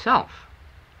for yourself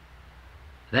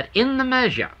that in the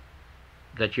measure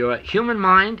that your human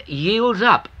mind yields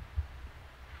up,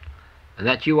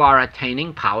 that you are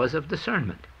attaining powers of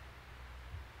discernment.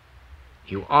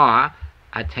 You are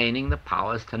attaining the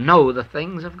powers to know the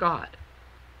things of God,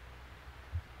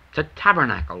 to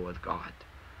tabernacle with God,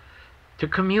 to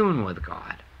commune with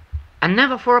God, and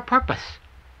never for a purpose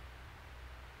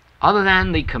other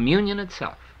than the communion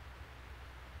itself.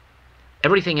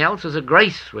 Everything else is a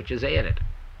grace which is added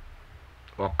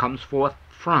or comes forth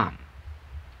from.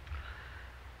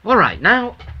 All right,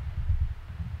 now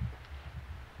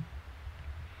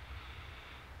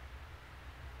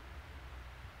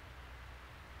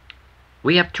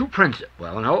we have two principles.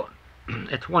 Well, no,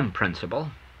 it's one principle.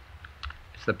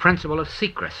 It's the principle of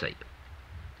secrecy.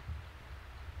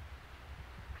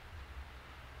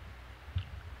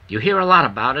 You hear a lot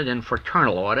about it in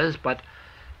fraternal orders, but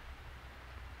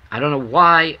I don't know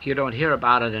why you don't hear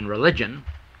about it in religion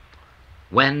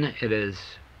when it is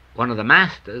one of the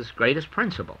Master's greatest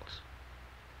principles.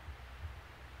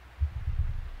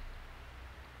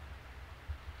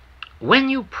 When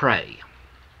you pray,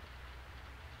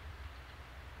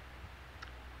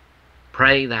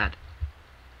 pray not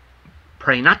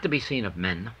to be seen of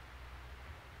men.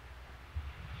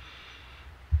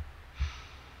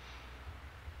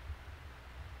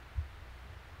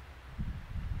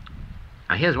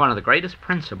 Now here's one of the greatest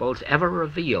principles ever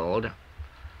revealed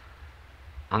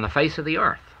on the face of the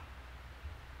earth.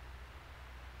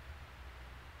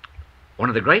 One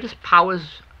of the greatest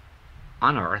powers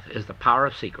on earth is the power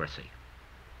of secrecy.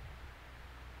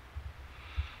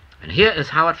 And here is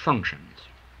how it functions.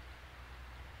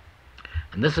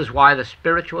 And this is why the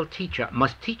spiritual teacher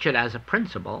must teach it as a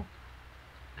principle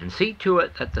and see to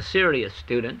it that the serious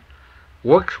student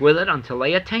works with it until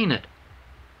they attain it.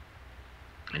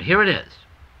 And here it is.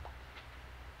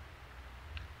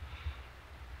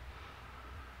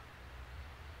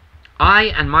 I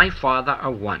and my Father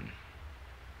are one.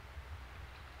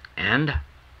 And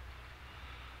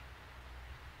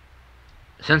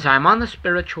since I'm on the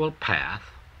spiritual path,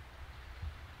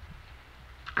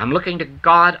 I'm looking to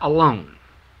God alone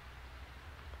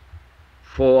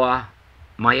for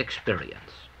my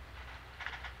experience,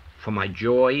 for my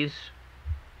joys,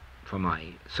 for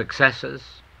my successes,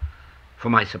 for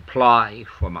my supply,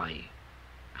 for my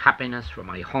happiness, for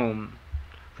my home,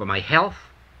 for my health.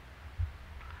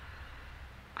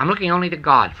 I'm looking only to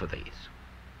God for these.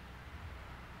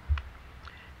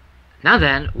 Now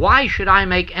then, why should I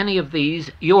make any of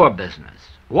these your business?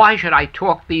 Why should I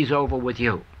talk these over with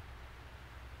you?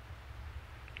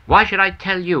 Why should I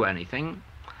tell you anything?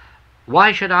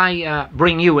 Why should I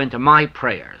bring you into my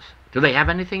prayers? Do they have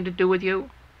anything to do with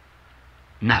you?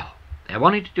 No. They have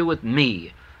only to do with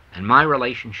me and my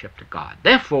relationship to God.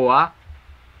 Therefore,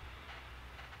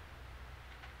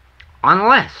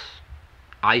 unless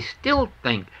I still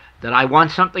think that I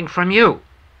want something from you,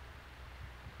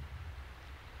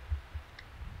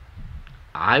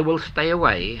 I will stay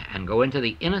away and go into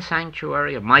the inner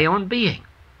sanctuary of my own being,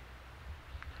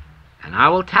 and I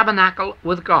will tabernacle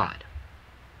with God.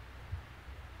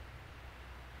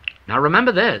 Now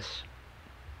remember this,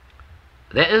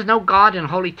 there is no God in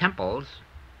holy temples,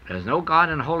 there is no God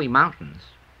in holy mountains.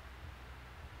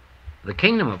 The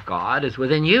kingdom of God is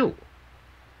within you.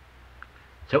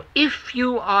 So if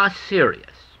you are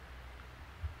serious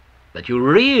that you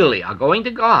really are going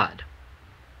to God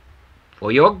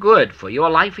for your good, for your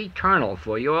life eternal,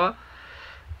 for your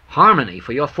harmony,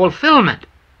 for your fulfillment,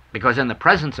 because in the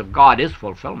presence of God is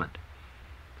fulfillment,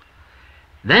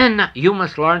 then you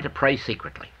must learn to pray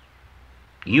secretly.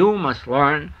 You must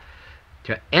learn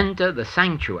to enter the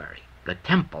sanctuary, the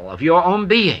temple of your own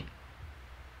being.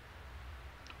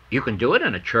 You can do it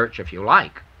in a church if you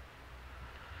like,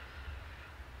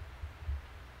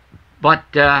 but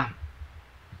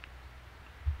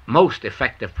most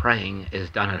effective praying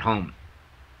is done at home,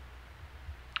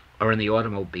 or in the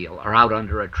automobile, or out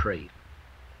under a tree,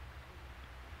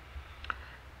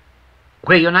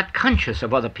 where you're not conscious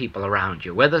of other people around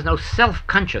you, where there's no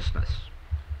self-consciousness,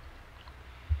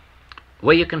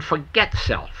 where you can forget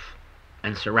self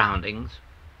and surroundings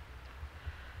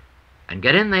and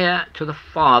get in there to the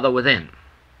Father within.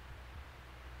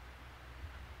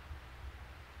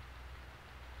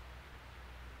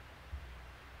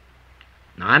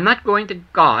 Now, I'm not going to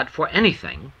God for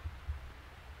anything.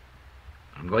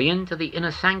 I'm going into the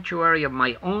inner sanctuary of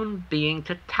my own being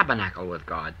to tabernacle with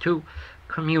God, to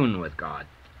commune with God.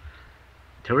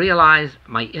 to realize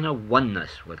my inner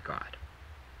oneness with God.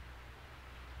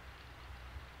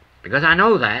 Because I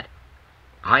know that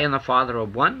I and the Father are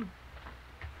one.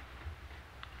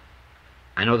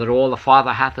 I know that all the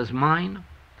Father hath is mine.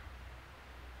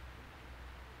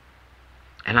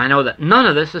 And I know that none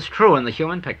of this is true in the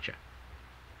human picture.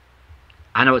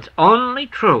 I know it's only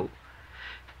true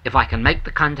if I can make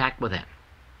the contact within.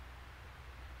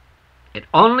 It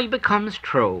only becomes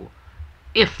true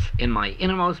if, in my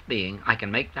innermost being, I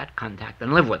can make that contact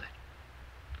and live with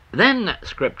it. Then,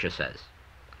 Scripture says,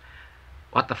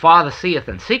 what the Father seeth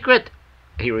in secret,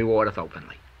 he rewardeth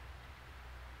openly.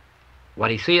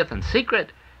 What he seeth in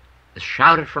secret is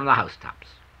shouted from the housetops.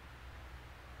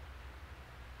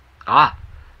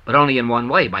 But only in one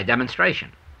way, by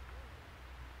demonstration.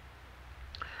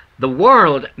 The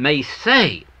world may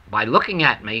say, by looking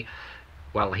at me,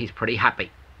 well, he's pretty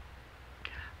happy.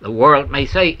 The world may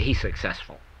say he's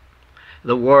successful.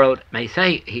 The world may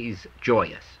say he's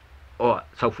joyous, or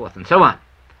so forth and so on.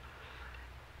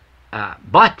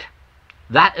 But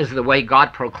that is the way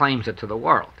God proclaims it to the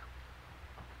world.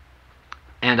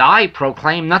 And I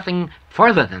proclaim nothing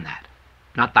further than that.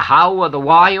 Not the how or the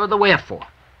why or the wherefore.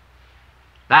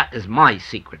 That is my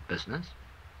secret business.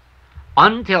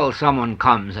 Until someone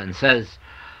comes and says,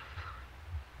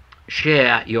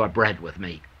 share your bread with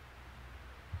me.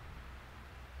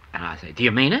 And I say, do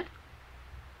you mean it?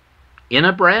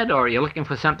 Inner bread, or are you looking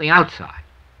for something outside?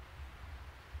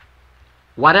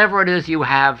 Whatever it is you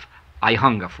have, I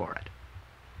hunger for it.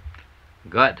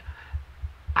 Good.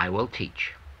 I will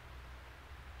teach.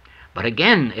 But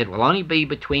again, it will only be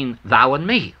between thou and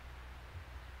me.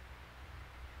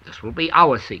 This will be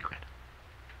our secret.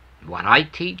 What I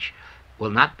teach will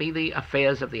not be the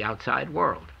affairs of the outside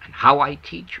world. And how I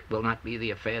teach will not be the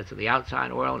affairs of the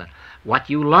outside world. And what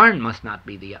you learn must not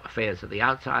be the affairs of the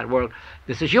outside world.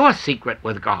 This is your secret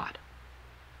with God.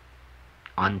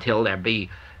 Until there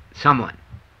be someone.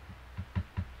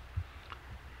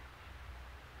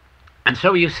 And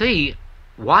so you see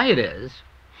why it is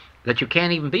that you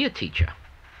can't even be a teacher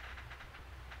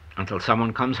until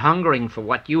someone comes hungering for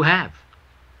what you have.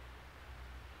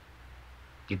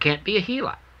 You can't be a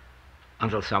healer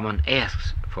until someone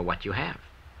asks for what you have.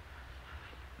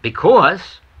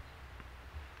 Because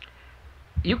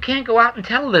you can't go out and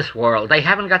tell this world they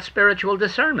haven't got spiritual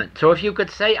discernment. So if you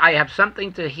could say, I have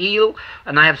something to heal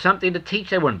and I have something to teach,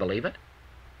 they wouldn't believe it.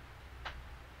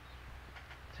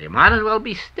 So you might as well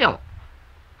be still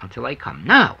until they come.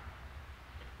 Now,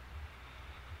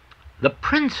 the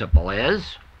principle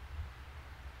is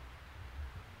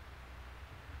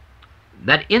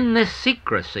that in this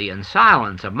secrecy and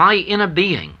silence of my inner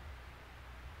being,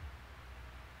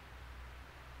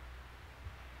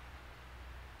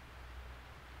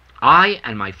 I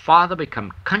and my Father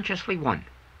become consciously one.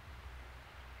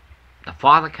 The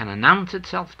Father can announce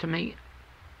itself to me.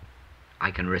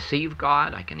 I can receive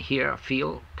God. I can hear,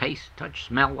 feel, taste, touch,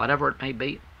 smell, whatever it may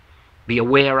be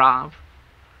aware of.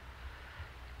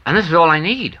 And this is all I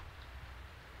need.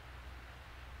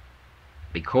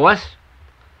 Because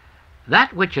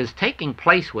that which is taking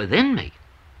place within me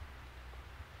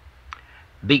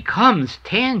becomes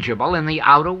tangible in the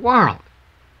outer world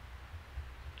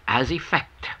as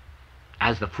effect,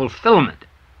 as the fulfillment.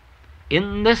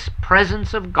 In this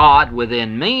presence of God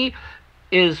within me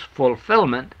is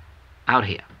fulfillment out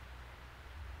here.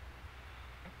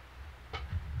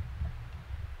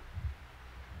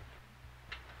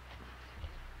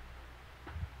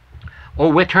 Oh,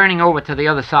 we're turning over to the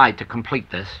other side to complete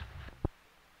this.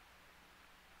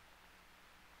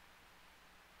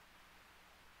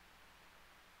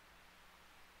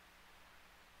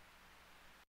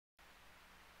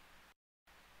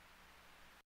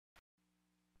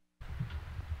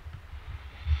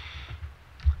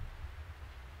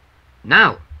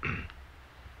 Now,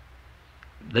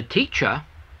 the teacher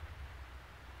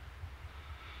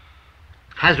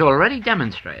has already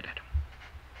demonstrated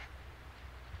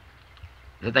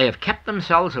that they have kept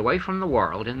themselves away from the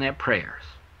world in their prayers,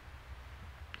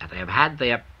 that they have had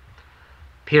their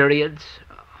periods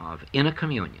of inner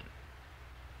communion,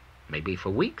 maybe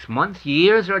for weeks, months,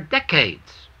 years, or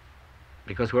decades,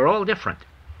 because we're all different.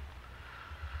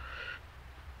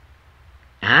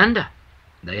 And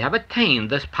they have attained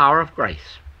this power of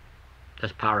grace,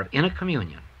 this power of inner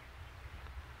communion.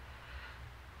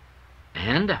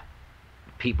 And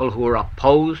people who are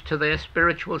opposed to their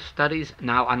spiritual studies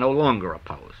now are no longer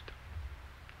opposed.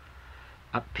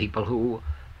 People who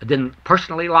didn't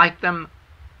personally like them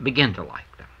begin to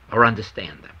like them or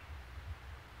understand them.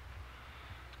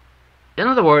 In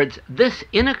other words, this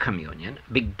inner communion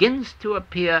begins to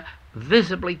appear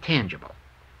visibly tangible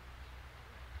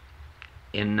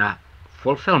in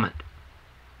fulfillment.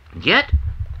 Yet,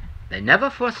 they never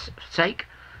forsake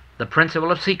the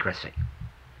principle of secrecy.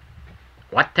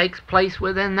 What takes place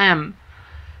within them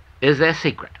is their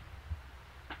secret.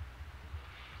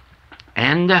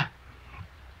 And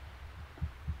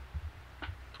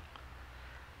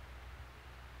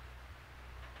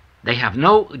they have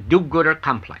no do-gooder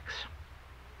complex.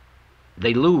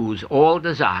 They lose all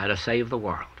desire to save the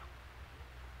world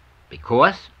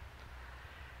because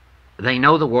they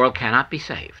know the world cannot be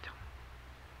saved.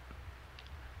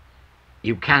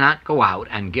 You cannot go out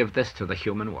and give this to the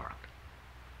human world.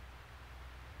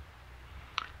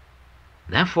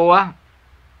 Therefore,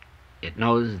 it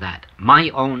knows that my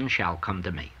own shall come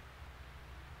to me.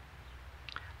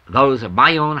 Those of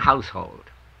my own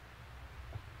household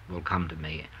will come to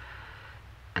me.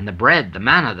 And the bread, the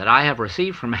manna that I have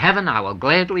received from heaven, I will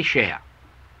gladly share.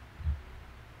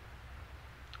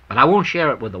 But I won't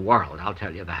share it with the world, I'll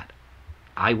tell you that.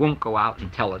 I won't go out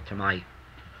and tell it to my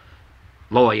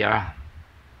lawyer,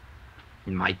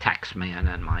 and my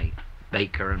taxman, and my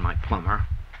baker, and my plumber.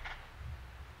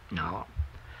 No.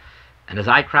 And as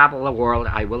I travel the world,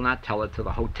 I will not tell it to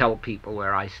the hotel people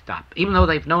where I stop. Even though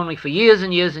they've known me for years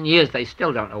and years and years, they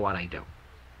still don't know what I do.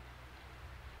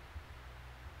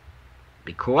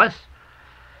 Because,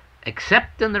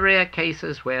 except in the rare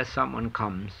cases where someone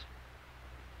comes,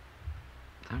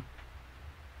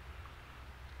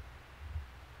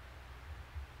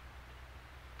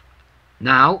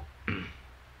 now,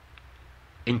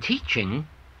 in teaching,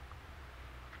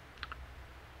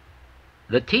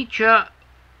 the teacher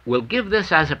will give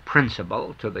this as a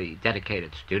principle to the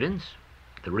dedicated students,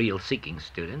 the real seeking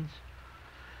students,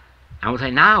 and will say,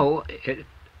 now it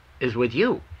is with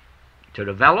you to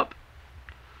develop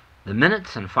the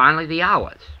minutes and finally the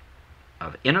hours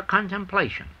of inner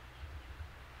contemplation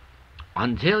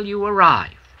until you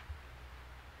arrive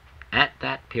at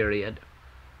that period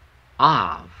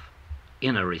of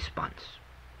inner response.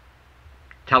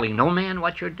 Telling no man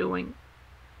what you're doing,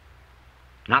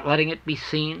 not letting it be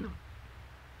seen,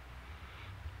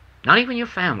 not even your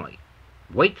family.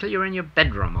 Wait till you're in your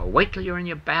bedroom, or wait till you're in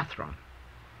your bathroom.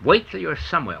 Wait till you're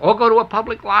somewhere, or go to a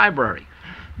public library.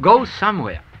 Go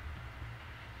somewhere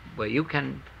where you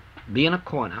can be in a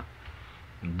corner,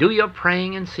 do your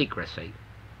praying in secrecy,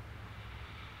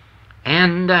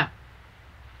 and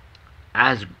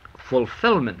as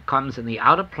fulfillment comes in the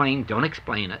outer plane, don't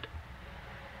explain it,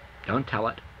 don't tell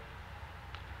it.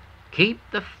 Keep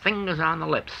the fingers on the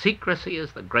lips. Secrecy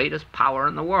is the greatest power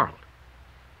in the world.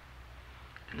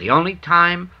 And the only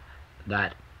time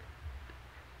that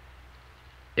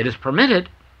it is permitted,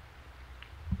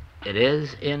 it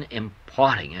is in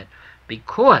imparting it,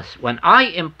 because when I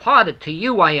impart it to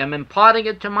you, I am imparting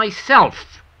it to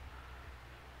myself.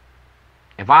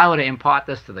 If I were to impart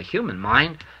this to the human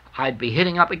mind, I'd be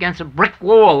hitting up against a brick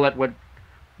wall that would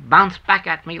bounce back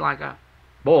at me like a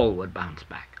ball would bounce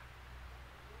back.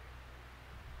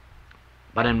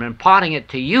 But in imparting it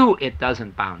to you, it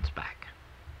doesn't bounce back.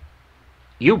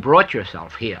 You brought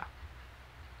yourself here.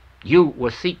 You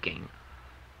were seeking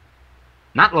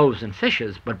not loaves and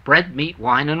fishes, but bread, meat,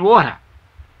 wine, and water,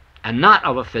 and not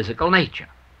of a physical nature.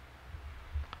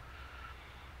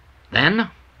 Then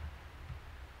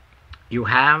you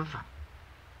have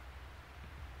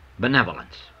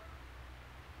benevolence.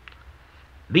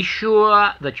 Be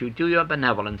sure that you do your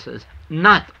benevolences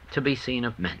not to be seen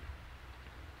of men.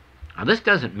 Now, this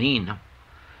doesn't mean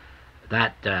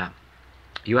that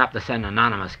you have to send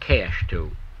anonymous cash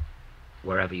to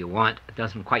wherever you want. It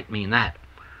doesn't quite mean that.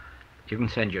 You can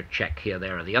send your check here,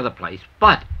 there, or the other place.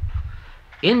 But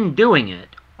in doing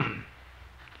it,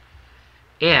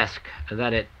 ask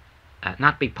that it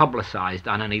not be publicized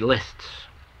on any lists,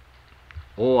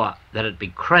 or that it be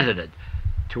credited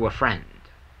to a friend.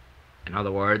 In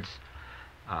other words,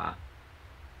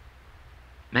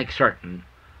 make certain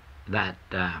that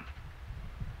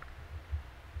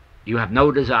you have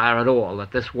no desire at all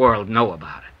that this world know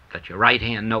about it, that your right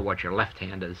hand know what your left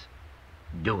hand is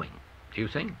doing. Do you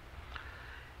see?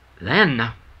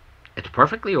 Then it's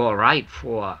perfectly all right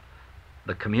for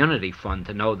the community fund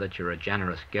to know that you're a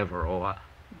generous giver, or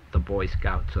the Boy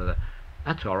Scouts, or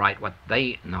that's all right what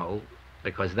they know,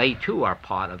 because they too are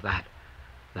part of that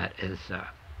is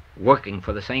working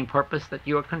for the same purpose that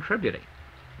you are contributing.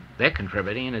 They're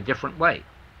contributing in a different way.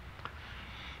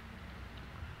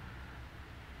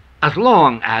 As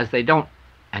long as they don't,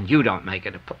 and you don't make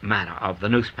it a matter of the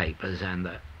newspapers and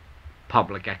the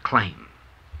public acclaim.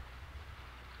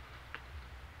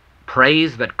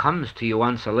 Praise that comes to you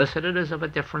unsolicited is of a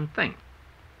different thing.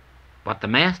 What the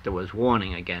Master was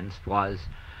warning against was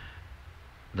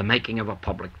the making of a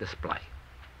public display.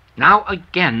 Now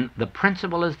again, the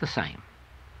principle is the same.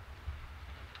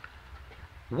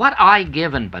 What I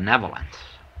give in benevolence,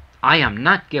 I am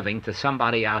not giving to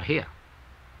somebody out here.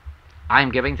 I am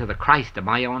giving to the Christ of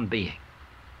my own being.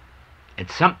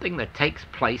 It's something that takes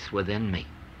place within me.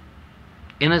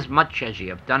 Inasmuch as ye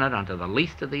have done it unto the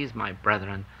least of these, my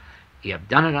brethren, ye have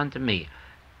done it unto me.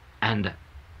 And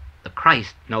the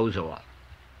Christ knows all.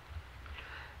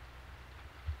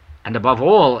 And above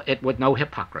all, it with no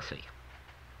hypocrisy.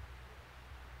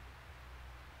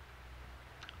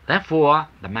 Therefore,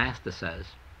 the Master says,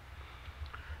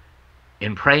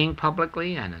 in praying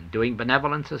publicly and in doing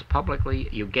benevolences publicly,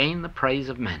 you gain the praise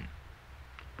of men,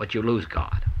 but you lose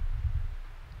God.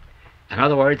 In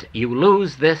other words, you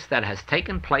lose this that has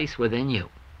taken place within you.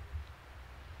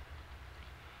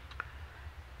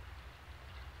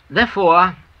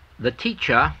 Therefore, the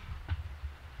teacher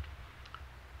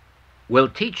will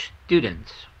teach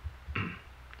students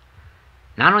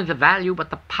not only the value but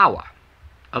the power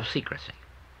of secrecy.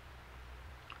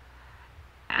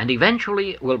 And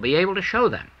eventually will be able to show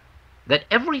them that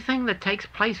everything that takes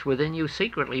place within you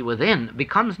secretly within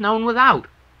becomes known without.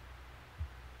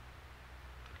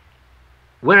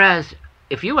 Whereas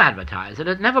if you advertise it,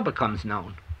 it never becomes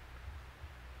known,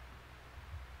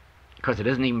 because it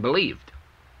isn't even believed.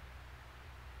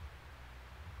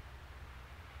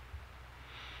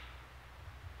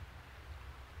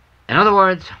 In other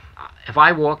words, if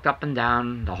I walked up and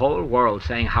down the whole world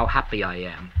saying how happy I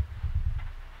am,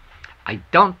 I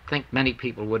don't think many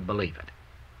people would believe it.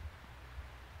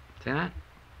 See that?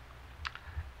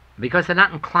 Because they're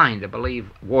not inclined to believe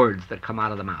words that come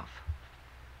out of the mouth.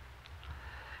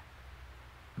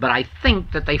 But I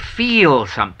think that they feel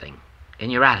something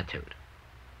in your attitude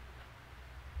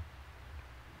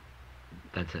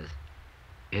that says,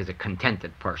 here's a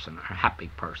contented person, a happy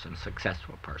person, a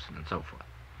successful person, and so forth.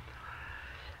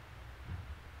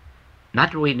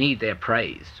 Not that we need their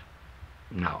praise.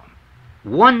 No.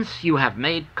 Once you have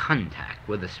made contact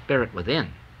with the spirit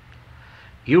within,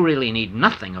 you really need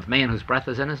nothing of man whose breath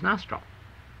is in his nostril,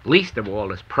 least of all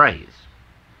his praise.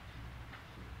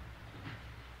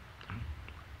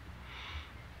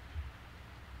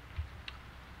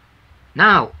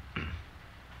 Now,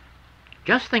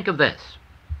 just think of this.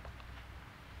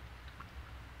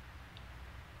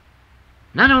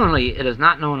 Not only it is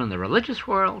not known in the religious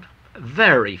world,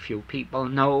 very few people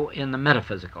know in the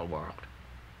metaphysical world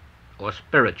or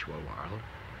spiritual world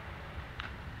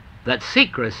that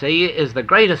secrecy is the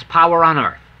greatest power on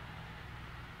earth,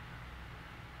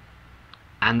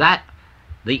 and that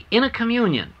the inner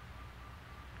communion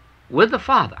with the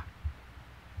Father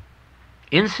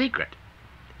in secret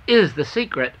is the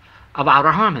secret of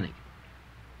outer harmony.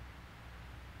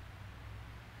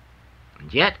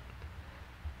 And yet,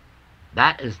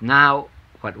 that is now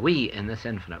what we, in this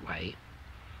infinite way,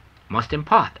 must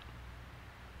impart.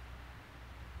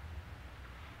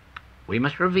 We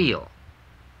must reveal,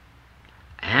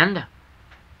 and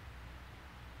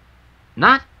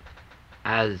not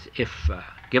as if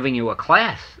giving you a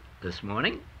class this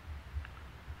morning,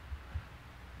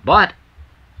 but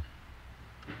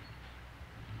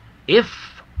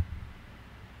if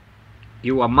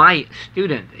you are my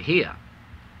student here,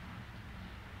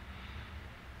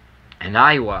 and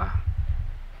I were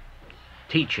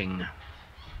teaching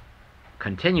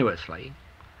continuously,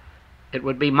 it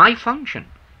would be my function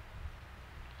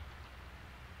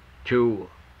to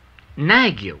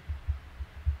nag you,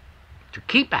 to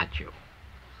keep at you,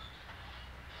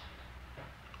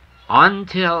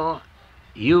 until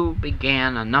you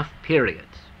began enough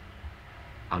periods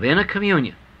of inner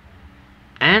communion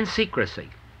and secrecy,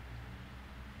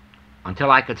 until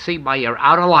I could see by your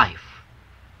outer life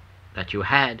that you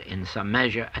had in some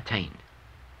measure attained.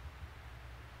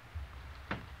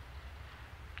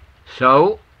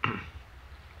 So,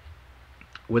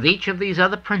 with each of these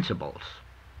other principles,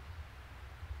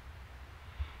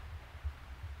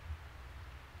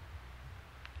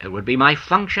 it would be my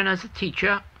function as a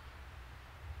teacher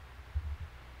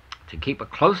to keep a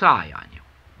close eye on you.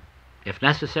 If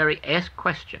necessary, ask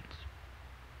questions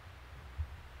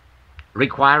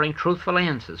requiring truthful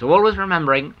answers, always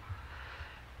remembering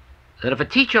that if a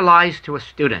teacher lies to a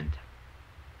student,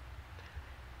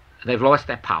 they've lost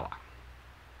their power.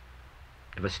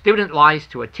 If a student lies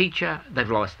to a teacher, they've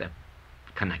lost their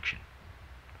connection.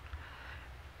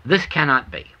 This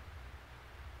cannot be.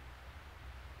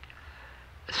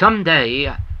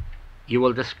 Someday you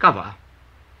will discover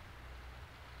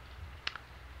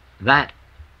that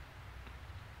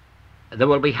there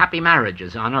will be happy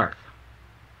marriages on earth.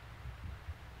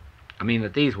 I mean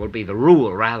that these will be the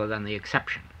rule rather than the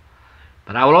exception.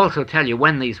 But I will also tell you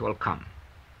when these will come.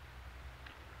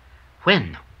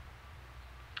 When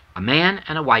a man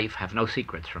and a wife have no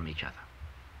secrets from each other.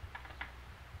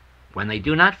 when they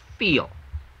do not feel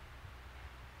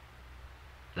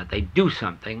that they do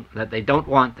something that they don't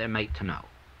want their mate to know.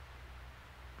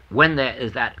 When there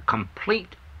is that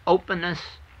complete openness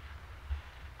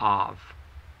of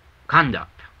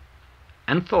conduct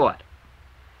and thought,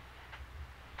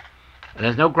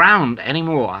 there's no ground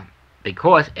anymore,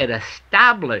 because it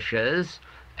establishes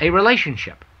a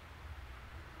relationship.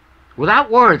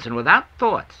 Without words and without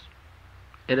thoughts,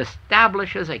 it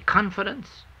establishes a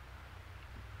confidence.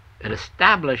 It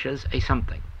establishes a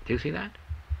something. Do you see that?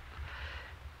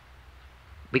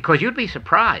 Because you'd be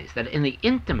surprised that in the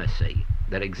intimacy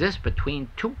that exists between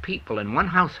two people in one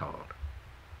household,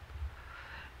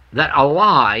 that a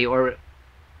lie, or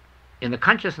in the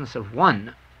consciousness of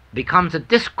one, becomes a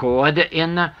discord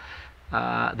in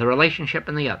the relationship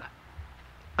in the other.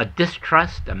 A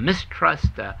distrust, a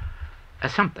mistrust, a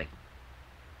something.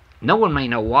 No one may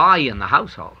know why in the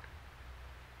household,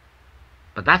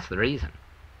 but that's the reason.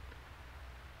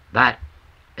 That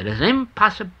it is an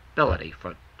impossibility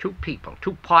for two people,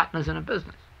 two partners in a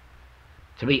business,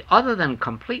 to be other than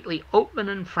completely open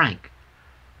and frank.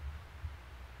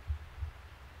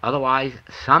 Otherwise,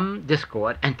 some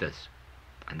discord enters.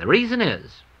 And the reason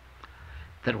is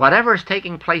that whatever is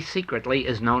taking place secretly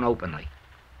is known openly.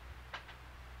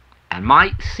 And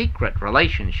my secret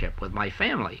relationship with my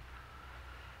family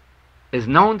is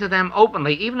known to them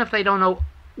openly, even if they don't know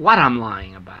what I'm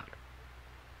lying about.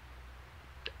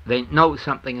 They know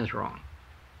something is wrong.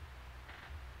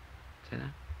 See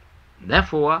that?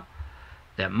 Therefore,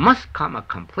 there must come a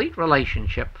complete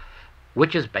relationship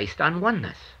which is based on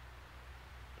oneness.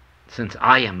 Since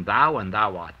I am thou and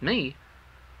thou art me,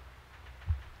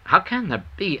 how can there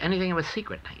be anything of a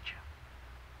secret nature?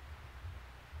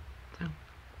 So,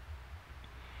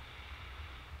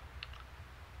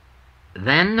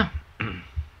 then,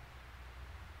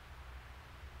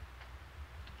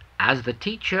 as the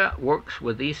teacher works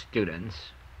with these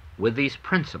students, with these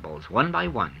principles, one by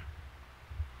one,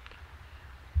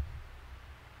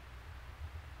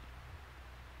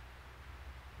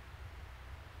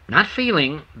 not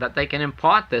feeling that they can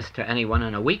impart this to anyone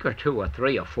in a week or two or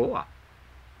three or four.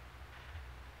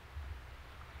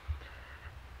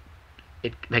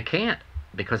 They can't,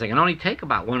 because they can only take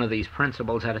about one of these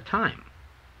principles at a time.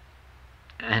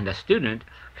 And a student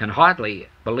can hardly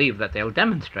believe that they'll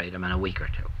demonstrate them in a week or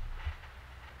two.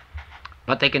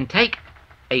 But they can take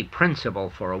a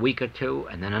principle for a week or two,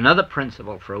 and then another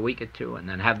principle for a week or two, and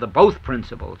then have the both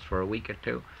principles for a week or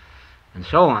two, and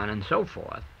so on and so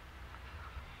forth.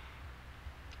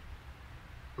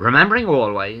 Remembering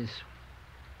always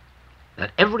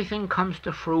that everything comes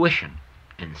to fruition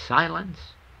in silence,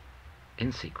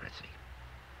 in secrecy.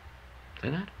 See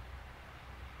that?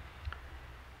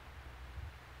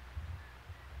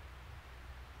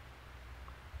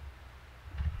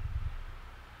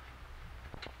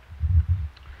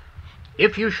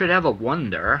 If you should ever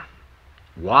wonder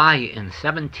why in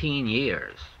 17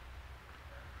 years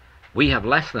we have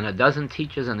less than a dozen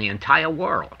teachers in the entire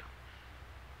world,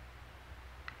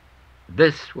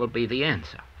 this will be the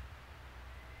answer.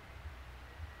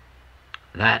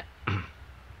 That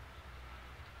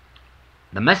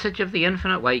the message of the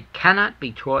infinite way cannot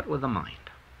be taught with the mind.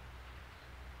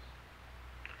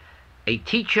 A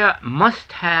teacher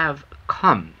must have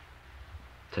come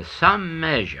to some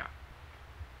measure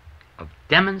of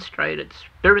demonstrated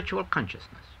spiritual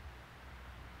consciousness.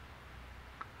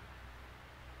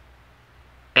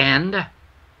 And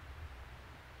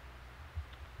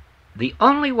the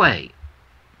only way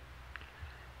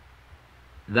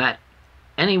that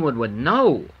anyone would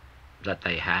know that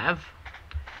they have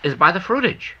is by the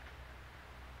fruitage.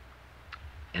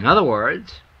 In other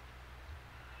words,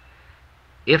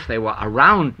 if they were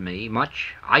around me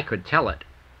much, I could tell it,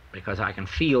 because I can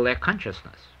feel their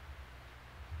consciousness.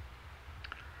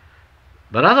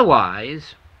 But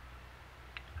otherwise,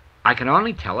 I can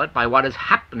only tell it by what is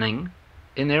happening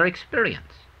in their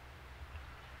experience.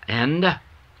 And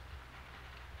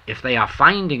if they are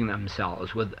finding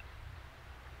themselves with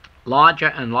larger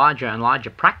and larger and larger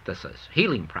practices,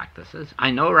 healing practices,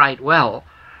 I know right well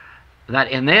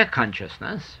that in their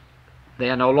consciousness they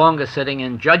are no longer sitting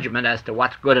in judgment as to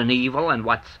what's good and evil and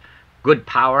what's good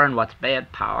power and what's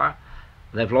bad power.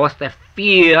 They've lost their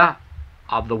fear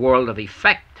of the world of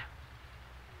effect.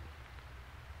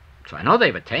 So I know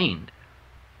they've attained,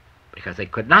 because they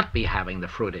could not be having the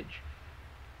fruitage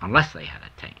unless they had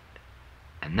attained.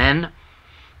 And then,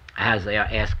 as they are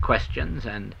asked questions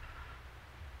and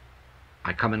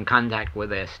I come in contact with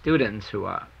their students who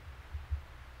are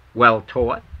well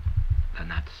taught,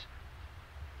 and that's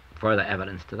further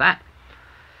evidence to that.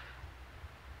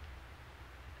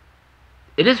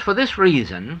 It is for this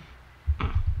reason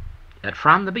that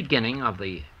from the beginning of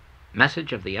the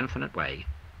message of the infinite way,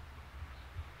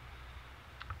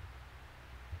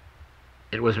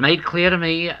 it was made clear to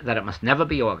me that it must never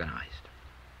be organized.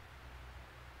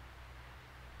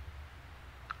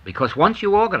 Because once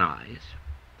you organize,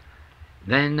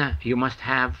 then you must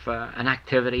have an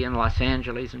activity in Los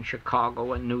Angeles and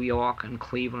Chicago and New York and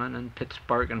Cleveland and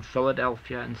Pittsburgh and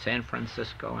Philadelphia and San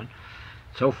Francisco and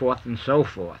so forth and so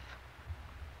forth.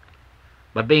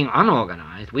 But being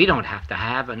unorganized, we don't have to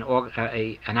have an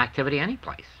activity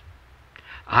anyplace.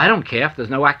 I don't care if there's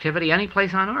no activity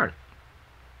anyplace on earth.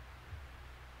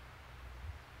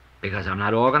 Because I'm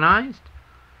not organized,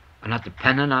 I'm not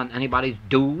dependent on anybody's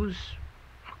dues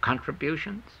or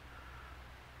contributions.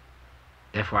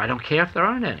 Therefore, I don't care if there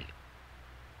aren't any.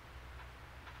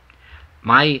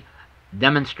 My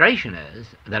demonstration is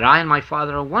that I and my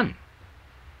Father are one.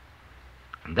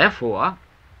 And therefore,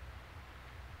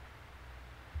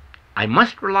 I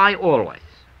must rely always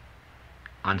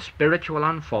on spiritual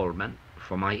unfoldment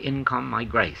for my income, my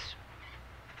grace.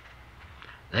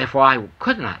 Therefore, I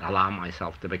could not allow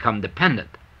myself to become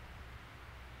dependent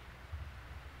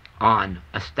on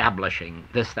establishing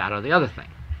this, that, or the other thing.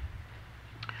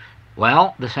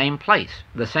 Well, the same place,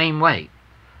 the same way.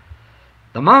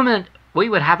 The moment we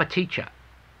would have a teacher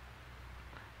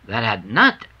that had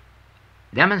not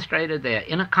demonstrated their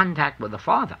inner contact with the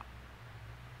Father,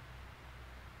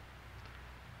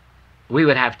 we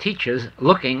would have teachers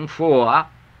looking for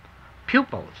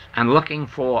pupils and looking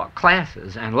for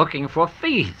classes and looking for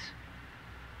fees.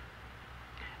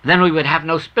 Then we would have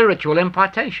no spiritual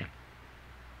impartation.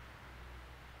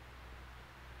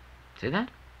 See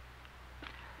that?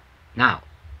 Now,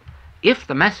 if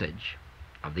the message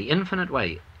of the infinite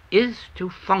way is to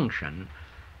function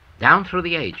down through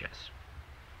the ages,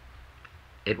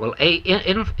 it will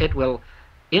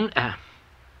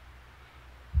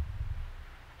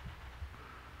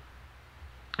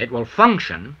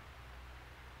function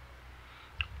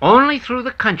only through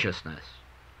the consciousness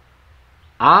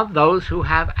of those who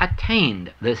have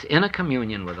attained this inner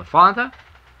communion with the Father,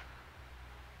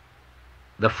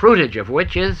 the fruitage of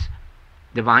which is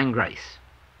divine grace.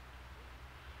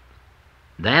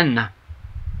 Then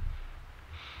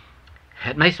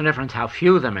it makes no difference how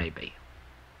few there may be.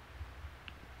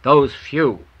 Those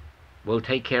few will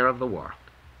take care of the world,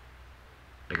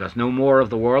 because no more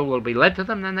of the world will be led to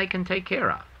them than they can take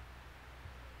care of.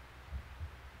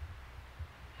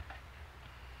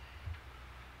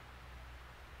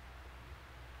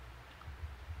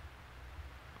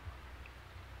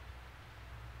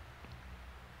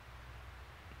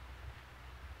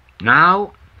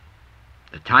 Now,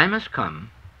 the time has come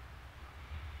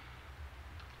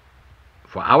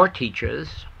for our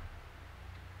teachers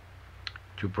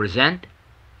to present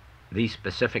these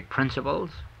specific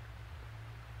principles,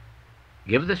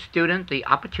 give the student the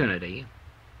opportunity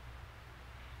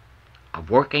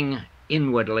of working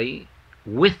inwardly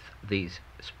with these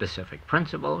specific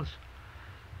principles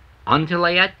until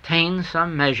they attain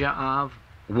some measure of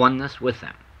oneness with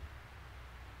them.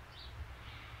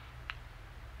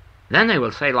 Then they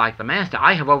will say, like the Master,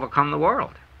 I have overcome the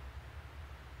world.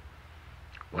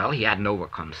 Well, he hadn't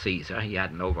overcome Caesar, he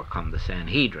hadn't overcome the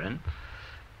Sanhedrin,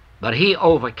 but he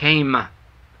overcame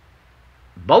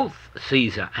both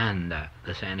Caesar and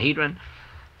the Sanhedrin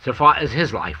so far as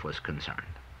his life was concerned.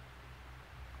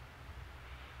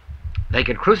 They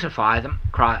could crucify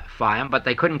him, but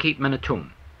they couldn't keep him in a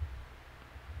tomb.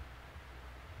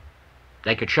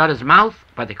 They could shut his mouth,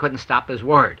 but they couldn't stop his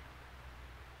word.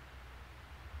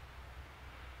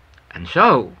 And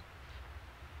so,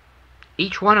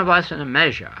 each one of us in a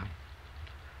measure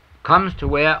comes to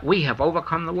where we have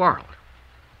overcome the world,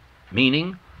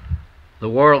 meaning the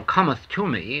world cometh to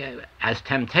me as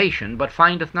temptation, but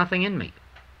findeth nothing in me.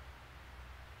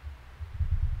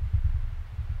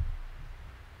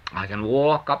 I can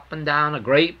walk up and down a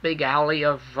great big alley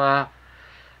of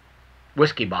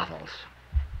whiskey bottles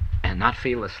and not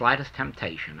feel the slightest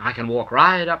temptation. I can walk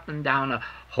right up and down a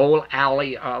whole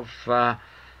alley of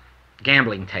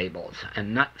gambling tables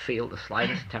and not feel the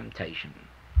slightest temptation.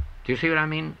 Do you see what I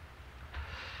mean?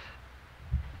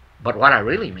 But what I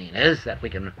really mean is that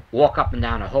we can walk up and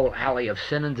down a whole alley of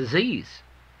sin and disease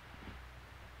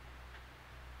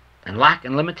and lack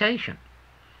and limitation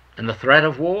and the threat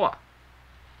of war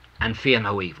and fear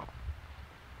no evil.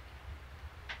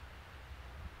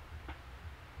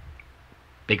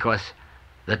 Because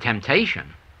the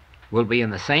temptation will be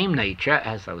in the same nature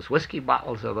as those whiskey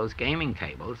bottles or those gaming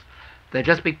tables. There'll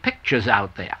just be pictures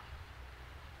out there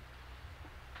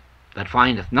that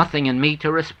findeth nothing in me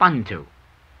to respond to.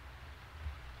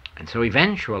 And so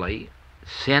eventually,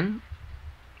 sin,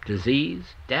 disease,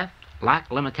 death,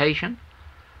 lack limitation,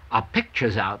 are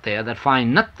pictures out there that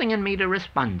find nothing in me to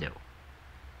respond to.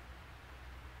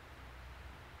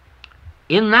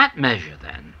 In that measure,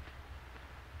 then,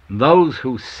 those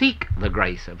who seek the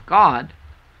grace of God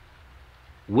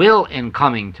will, in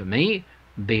coming to me,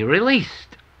 be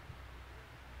released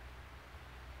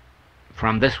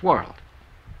from this world,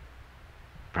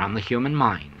 from the human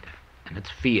mind and its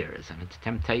fears and its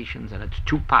temptations and its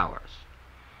two powers,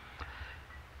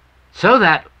 so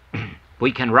that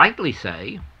we can rightly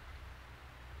say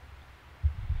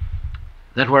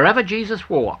that wherever Jesus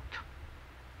walked,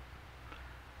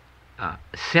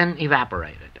 sin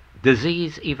evaporated,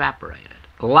 disease evaporated,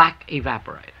 lack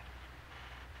evaporated.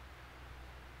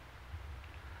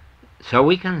 So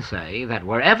we can say that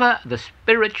wherever the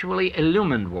spiritually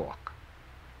illumined walk,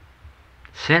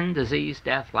 sin, disease,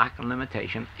 death, lack, and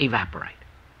limitation evaporate.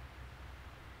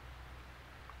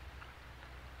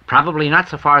 Probably not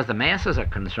so far as the masses are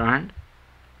concerned,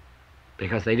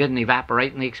 because they didn't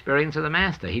evaporate in the experience of the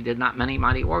Master. He did not many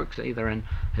mighty works, either in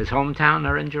his hometown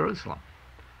or in Jerusalem.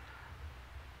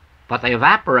 But they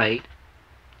evaporate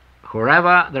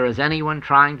wherever there is anyone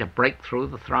trying to break through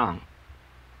the throng.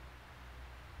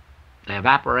 They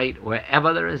evaporate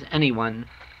wherever there is anyone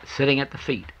sitting at the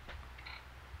feet.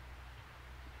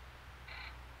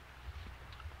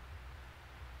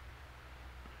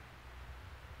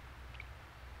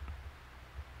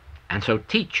 And so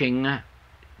teaching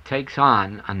takes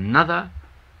on another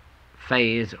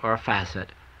phase or facet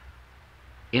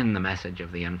in the message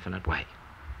of the infinite way.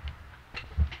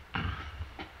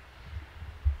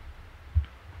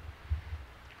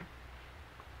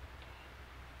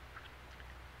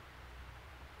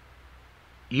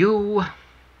 You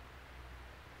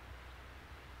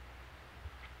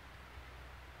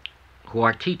who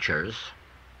are teachers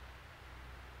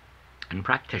and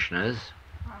practitioners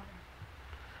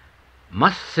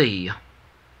must see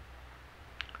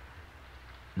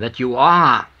that you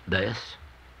are this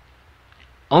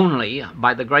only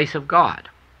by the grace of God.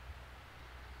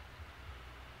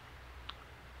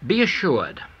 Be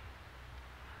assured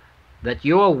that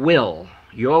your will,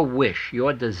 your wish,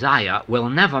 your desire will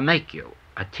never make you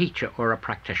a teacher or a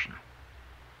practitioner.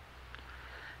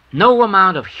 No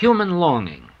amount of human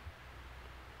longing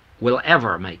will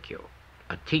ever make you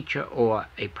a teacher or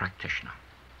a practitioner.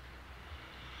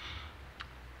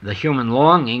 The human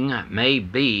longing may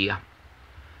be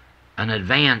an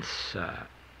advance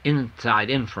inside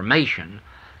information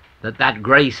that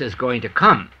grace is going to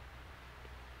come.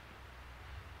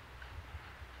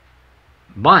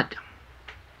 But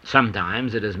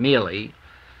sometimes it is merely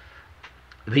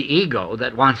the ego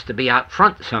that wants to be out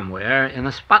front somewhere in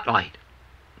the spotlight.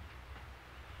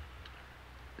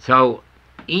 So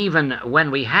even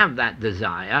when we have that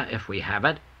desire, if we have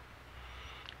it,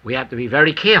 we have to be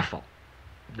very careful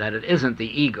that it isn't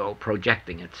the ego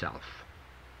projecting itself.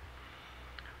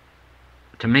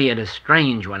 To me it is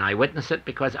strange when I witness it,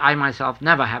 because I myself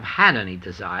never have had any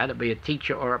desire to be a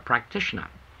teacher or a practitioner.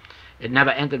 It never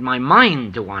entered my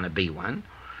mind to want to be one,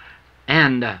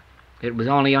 and it was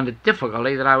only under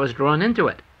difficulty that I was drawn into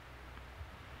it.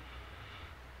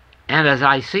 And as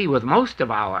I see with most of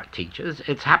our teachers,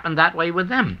 it's happened that way with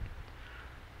them.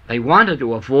 They wanted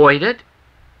to avoid it.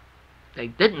 They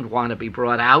didn't want to be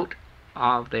brought out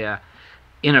of their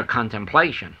inner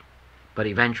contemplation, but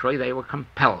eventually they were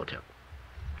compelled to.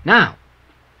 Now,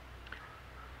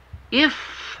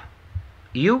 if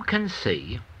you can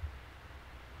see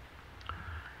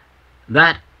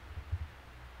that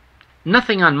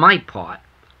nothing on my part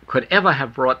could ever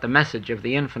have brought the message of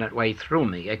the infinite way through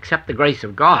me except the grace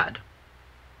of God,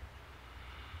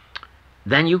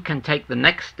 then you can take the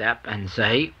next step and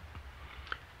say,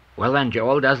 well, then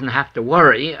Joel doesn't have to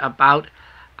worry about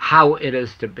how it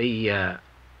is to be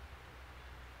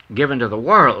given to the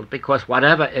world, because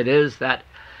whatever it is that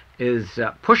is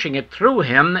pushing it through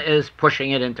him is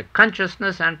pushing it into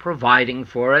consciousness and providing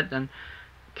for it and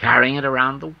carrying it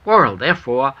around the world.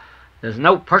 Therefore, there's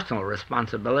no personal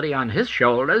responsibility on his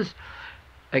shoulders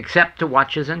except to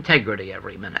watch his integrity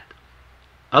every minute.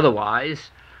 Otherwise,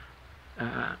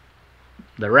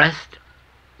 the rest,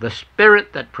 the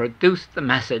spirit that produced the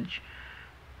message,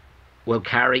 will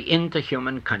carry into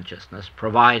human consciousness,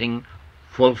 providing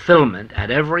fulfillment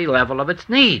at every level of its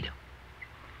need.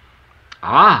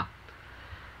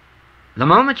 The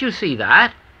moment you see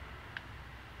that,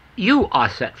 you are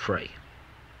set free.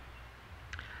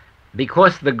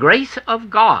 Because the grace of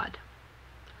God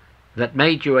that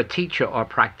made you a teacher or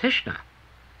practitioner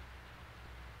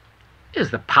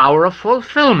is the power of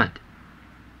fulfillment,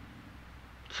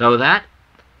 so that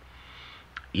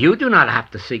you do not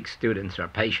have to seek students or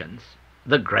patients.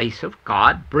 The grace of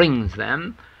God brings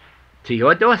them to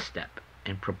your doorstep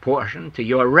in proportion to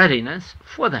your readiness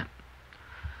for them.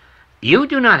 You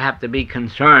do not have to be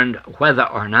concerned whether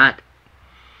or not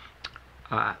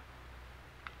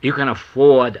you can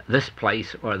afford this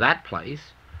place or that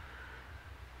place,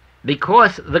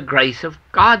 because the grace of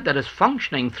God that is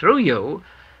functioning through you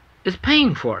is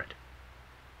paying for it.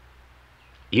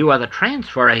 You are the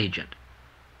transfer agent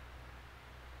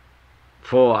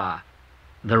for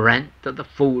the rent or the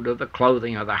food or the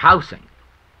clothing or the housing,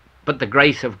 but the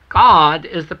grace of God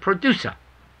is the producer.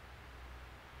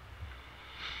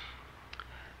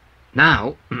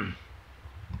 Now,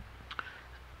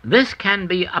 this can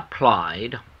be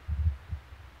applied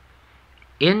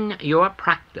in your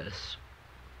practice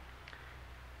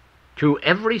to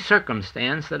every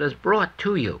circumstance that is brought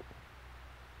to you.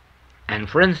 And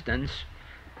for instance,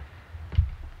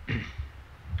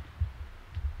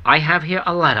 I have here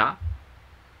a letter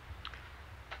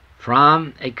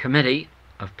from a committee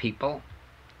of people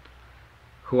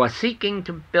who are seeking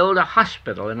to build a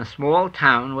hospital in a small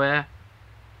town where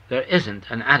there isn't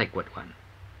an adequate one.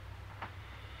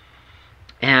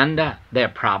 And their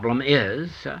problem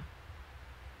is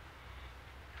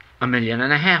 $1.5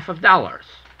 million,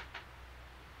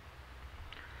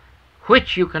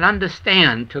 which you can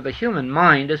understand to the human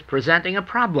mind is presenting a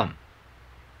problem.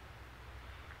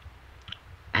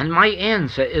 And my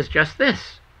answer is just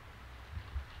this: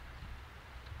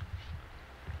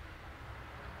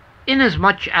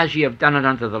 inasmuch as ye have done it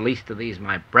unto the least of these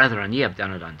my brethren, ye have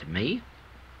done it unto me,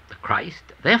 the Christ.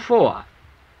 Therefore,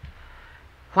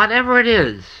 whatever it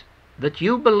is that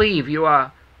you believe you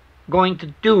are going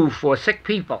to do for sick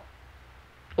people,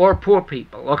 or poor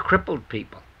people, or crippled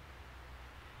people,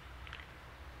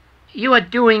 you are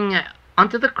doing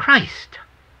unto the Christ.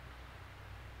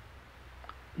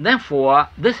 Therefore,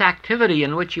 this activity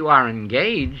in which you are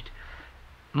engaged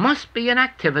must be an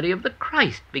activity of the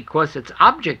Christ, because its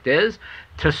object is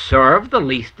to serve the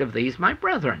least of these my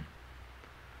brethren.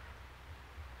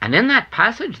 And in that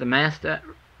passage, the Master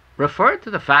referred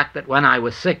to the fact that when I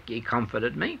was sick, ye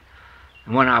comforted me,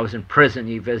 and when I was in prison,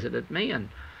 ye visited me, and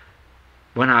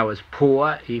when I was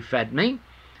poor, ye fed me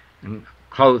and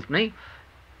clothed me.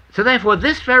 So therefore,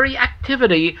 this very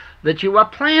activity that you are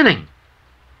planning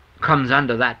comes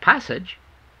under that passage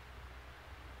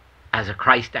as a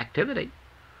Christ activity.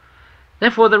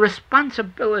 Therefore, the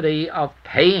responsibility of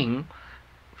paying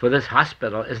for this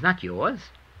hospital is not yours.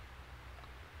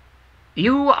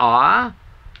 You are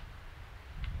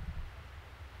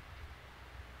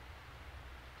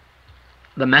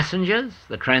the messengers,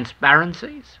 the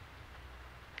transparencies,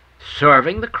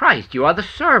 serving the Christ. You are the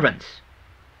servants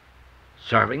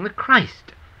serving the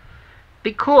Christ.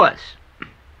 Because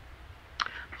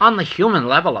on the human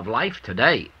level of life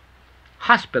today,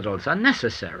 hospitals are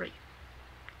necessary.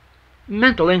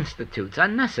 Mental institutes are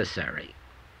necessary.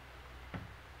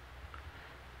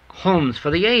 Homes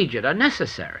for the aged are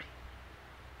necessary.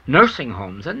 Nursing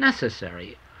homes are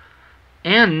necessary.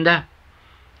 And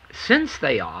since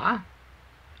they are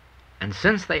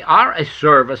a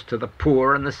service to the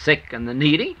poor and the sick and the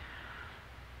needy,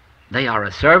 they are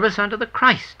a service unto the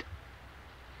Christ.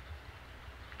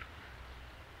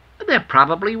 There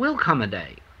probably will come a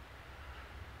day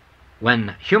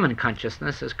when human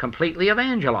consciousness is completely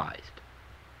evangelized,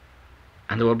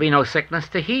 and there will be no sickness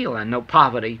to heal and no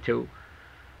poverty to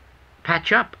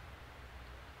patch up.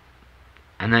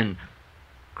 And then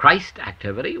Christ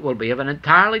activity will be of an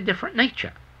entirely different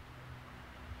nature.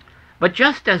 But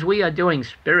just as we are doing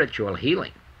spiritual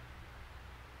healing,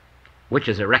 which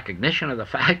is a recognition of the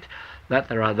fact that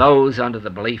there are those under the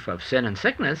belief of sin and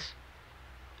sickness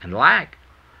and lack,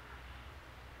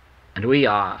 and we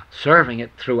are serving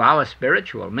it through our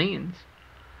spiritual means,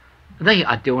 they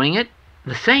are doing it,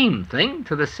 the same thing,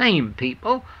 to the same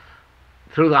people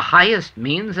through the highest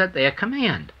means at their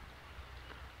command.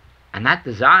 And that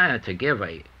desire to give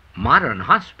a modern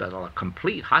hospital, a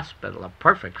complete hospital, a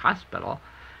perfect hospital,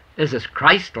 is as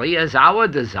Christly as our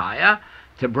desire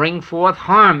to bring forth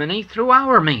harmony through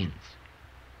our means.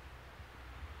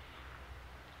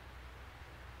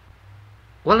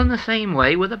 Well, in the same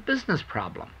way with a business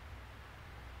problem.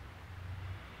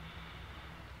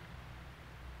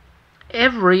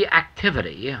 Every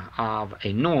activity of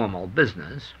a normal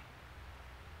business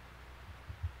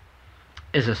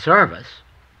is a service.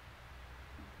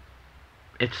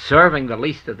 It's serving the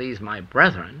least of these my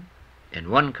brethren in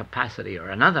one capacity or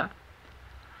another.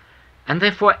 And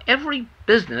therefore every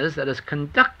business that is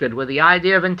conducted with the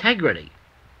idea of integrity,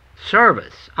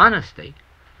 service, honesty,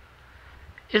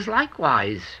 is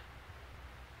likewise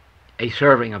a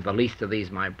serving of the least of these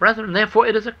my brethren. Therefore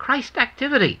it is a Christ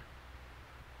activity.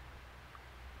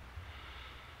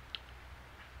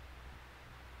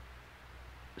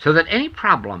 So that any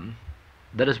problem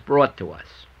that is brought to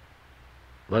us,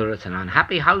 whether it's an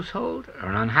unhappy household or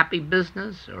an unhappy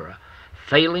business or a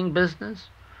failing business,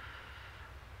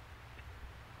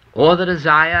 or the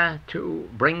desire to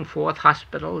bring forth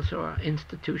hospitals or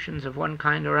institutions of one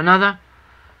kind or another,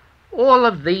 all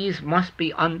of these must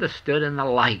be understood in the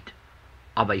light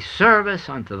of a service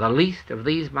unto the least of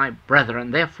these my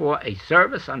brethren, therefore a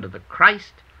service unto the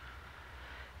Christ,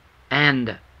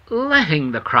 and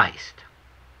letting the Christ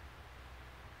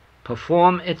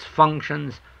perform its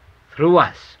functions through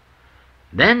us.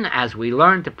 Then, as we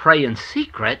learn to pray in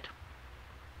secret,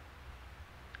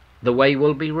 the way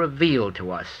will be revealed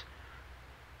to us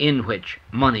in which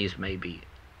monies may be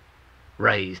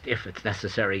raised, if it's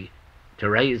necessary to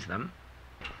raise them.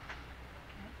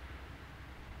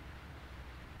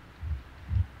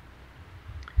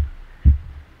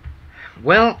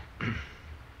 Well,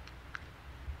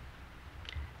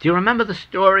 do you remember the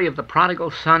story of the prodigal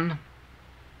son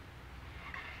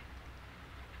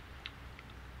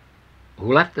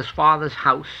who left his father's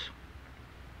house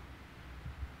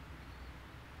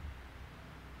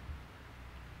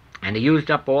and he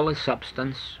used up all his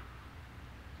substance,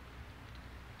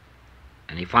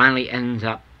 and he finally ends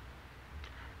up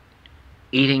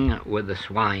eating with the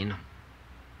swine,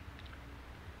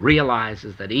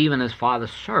 realizes that even his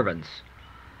father's servants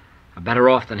are better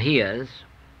off than he is,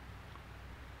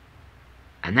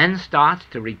 and then starts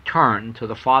to return to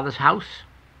the father's house?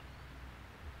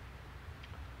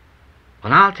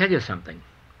 Well, now I'll tell you something.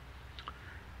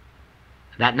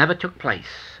 That never took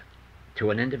place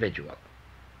to an individual.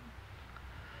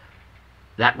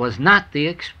 That was not the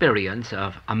experience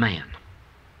of a man.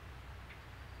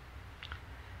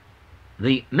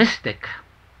 The mystic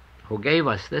who gave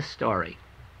us this story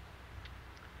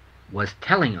was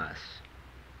telling us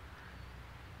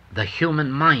the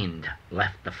human mind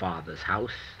left the father's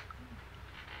house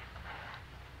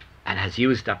and has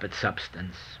used up its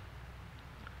substance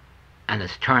and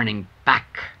is turning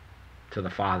back to the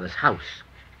father's house.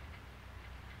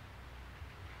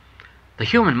 The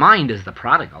human mind is the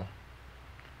prodigal.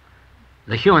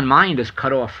 The human mind is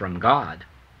cut off from God.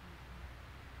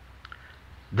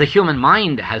 The human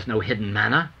mind has no hidden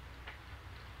manna,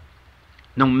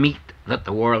 no meat that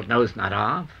the world knows not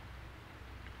of.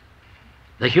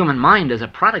 The human mind is a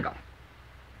prodigal.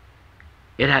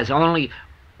 It has only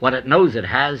what it knows it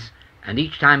has, and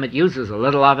each time it uses a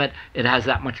little of it, it has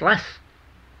that much less.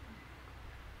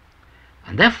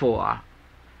 And therefore,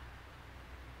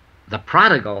 the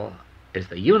prodigal is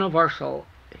the universal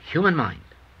human mind.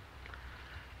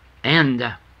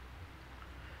 And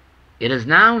it is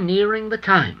now nearing the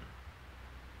time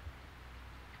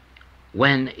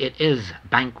when it is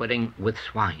banqueting with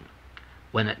swine,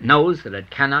 when it knows that it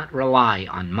cannot rely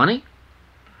on money,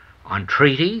 on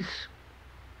treaties,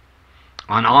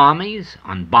 on armies,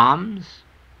 on bombs.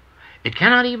 It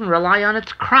cannot even rely on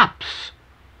its crops.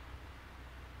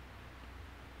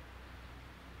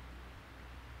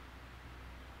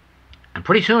 And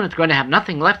pretty soon it's going to have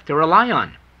nothing left to rely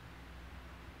on.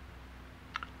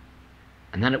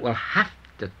 And then it will have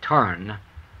to turn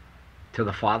to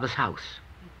the Father's house.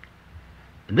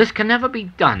 And this can never be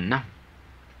done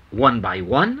one by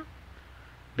one,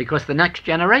 because the next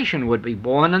generation would be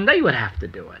born and they would have to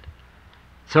do it.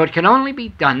 So it can only be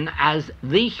done as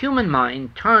the human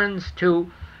mind turns to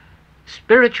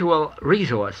spiritual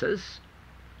resources,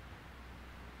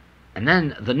 and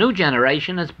then the new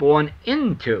generation is born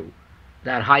into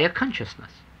that higher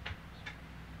consciousness.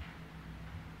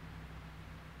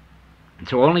 And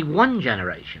so only one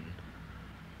generation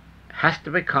has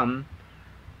to become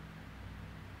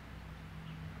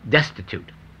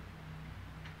destitute.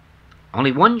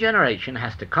 Only one generation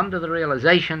has to come to the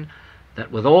realization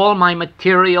that with all my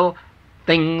material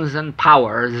things and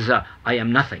powers, I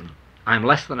am nothing. I am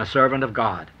less than a servant of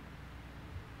God.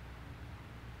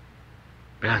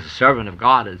 Because a servant of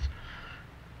God is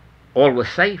always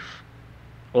safe,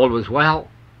 always well,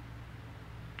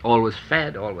 always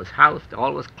fed, always housed,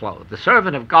 always clothed. The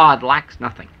servant of God lacks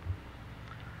nothing.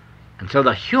 And so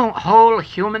the whole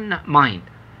human mind,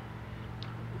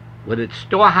 with its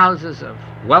storehouses of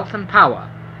wealth and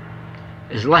power,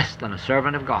 is less than a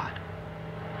servant of God.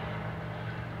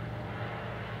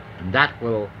 And that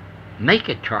will make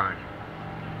it turn.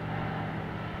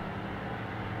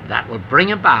 That will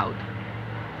bring about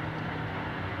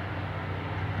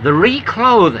the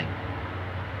reclothing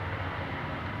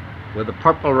with the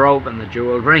purple robe and the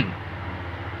jeweled ring,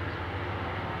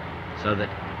 so that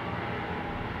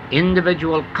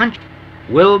individual consciousness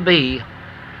will be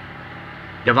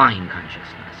divine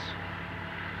consciousness.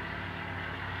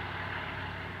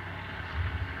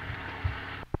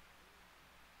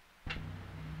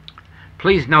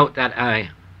 Please note that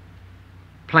a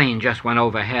plane just went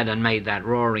overhead and made that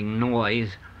roaring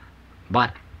noise,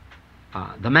 but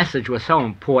the message was so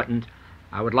important,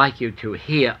 I would like you to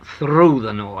hear through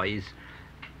the noise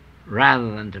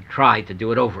rather than to try to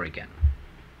do it over again.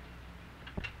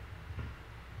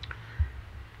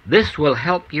 This will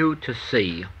help you to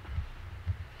see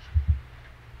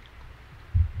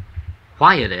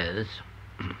why it is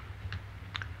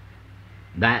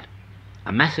that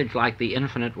a message like the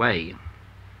Infinite Way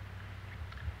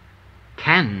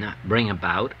can bring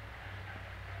about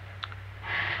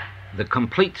the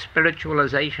complete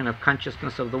spiritualization of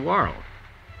consciousness of the world.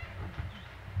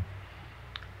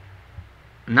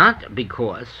 Not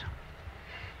because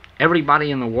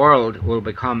everybody in the world will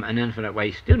become an Infinite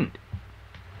Way student,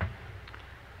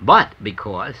 but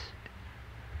because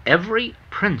every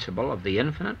principle of the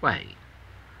Infinite Way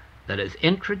that is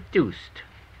introduced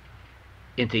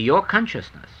into your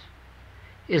consciousness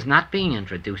is not being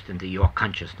introduced into your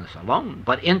consciousness alone,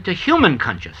 but into human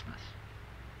consciousness.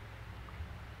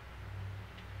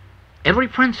 Every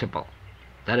principle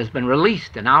that has been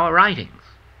released in our writings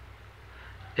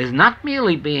is not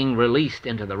merely being released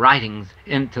into the writings,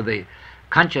 into the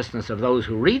consciousness of those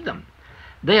who read them.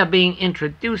 They are being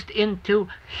introduced into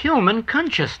human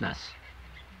consciousness.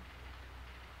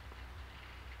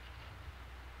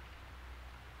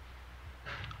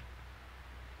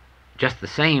 Just the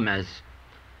same as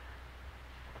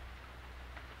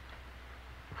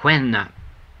when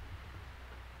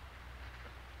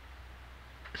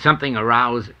something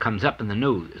comes up in the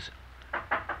news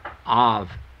of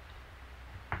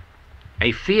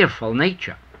a fearful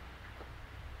nature,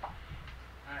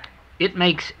 it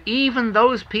makes even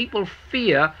those people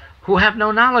fear who have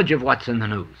no knowledge of what's in the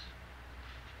news.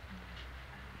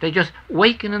 They just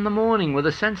waken in the morning with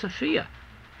a sense of fear.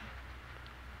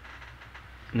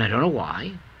 And I don't know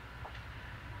why.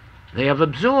 They have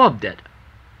absorbed it.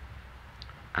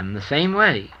 And in the same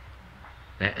way,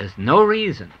 there is no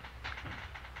reason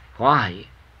why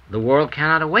the world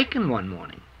cannot awaken one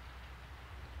morning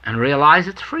and realize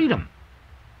its freedom.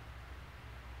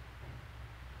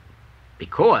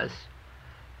 Because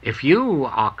if you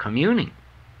are communing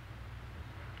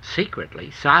secretly,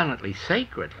 silently,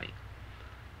 sacredly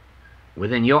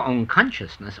within your own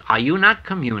consciousness, are you not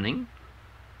communing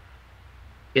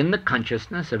in the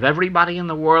consciousness of everybody in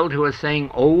the world who is saying,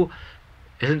 oh,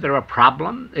 isn't there a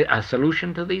problem, a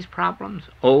solution to these problems?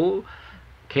 Oh,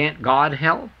 can't God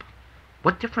help?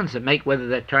 What difference does it make whether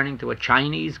they're turning to a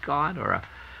Chinese God or a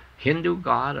Hindu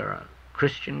God or a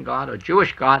Christian God or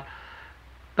Jewish God?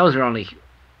 Those are only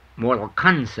mortal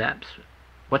concepts.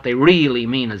 What they really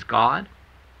mean is God.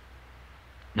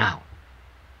 Now,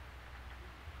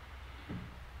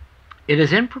 it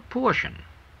is in proportion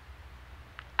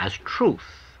as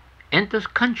truth enters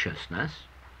consciousness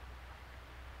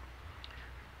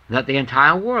that the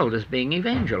entire world is being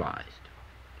evangelized.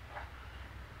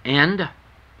 And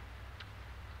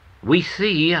we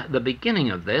see the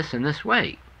beginning of this in this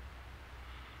way,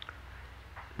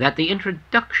 that the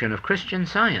introduction of Christian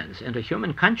Science into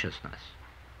human consciousness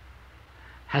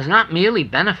has not merely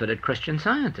benefited Christian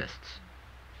scientists.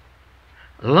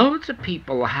 Loads of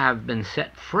people have been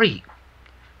set free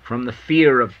from the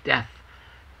fear of death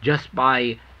just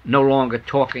by no longer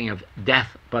talking of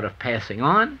death but of passing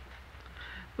on.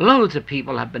 Loads of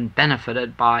people have been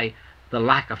benefited by the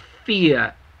lack of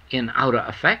fear in outer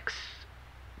effects,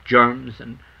 germs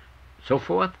and so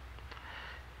forth.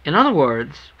 In other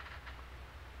words,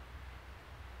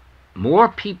 more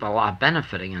people are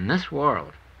benefiting in this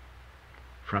world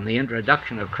from the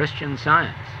introduction of Christian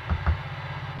Science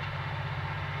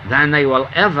than they will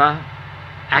ever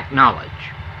acknowledge.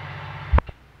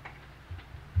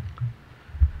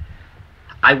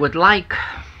 I would like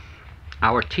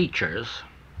our teachers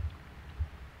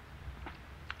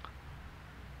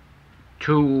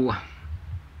to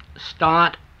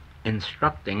start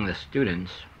instructing the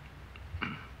students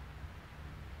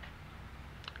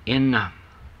in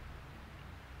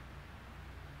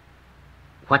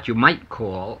what you might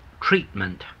call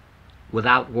treatment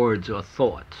without words or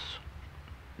thoughts.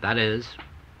 That is,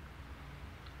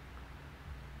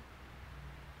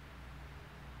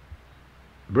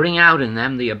 bring out in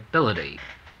them the ability,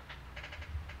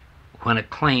 when a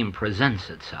claim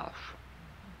presents itself,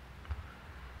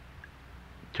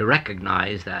 to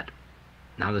recognize that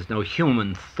now there's no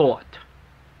human thought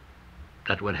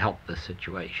that would help this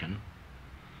situation,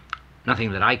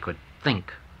 nothing that I could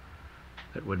think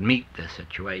that would meet this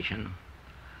situation,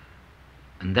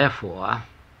 and therefore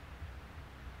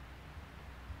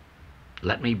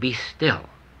let me be still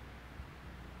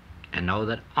and know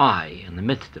that I, in the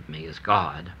midst of me, is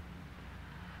God.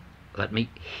 Let me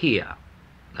hear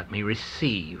Let me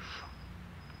receive.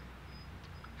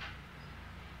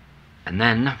 And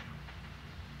then,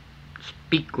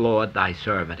 speak, Lord, thy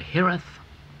servant heareth,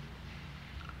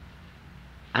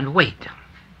 and wait.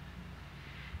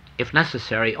 If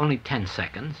necessary, only 10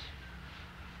 seconds,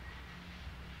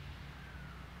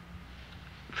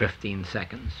 15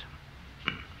 seconds.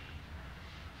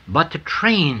 But to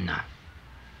train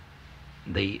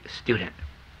the student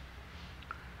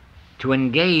to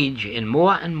engage in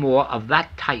more and more of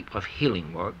that type of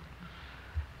healing work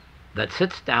that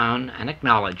sits down and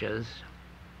acknowledges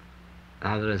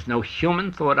now there is no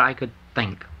human thought I could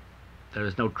think, there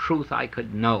is no truth I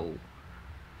could know,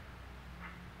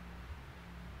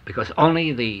 because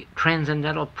only the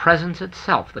transcendental presence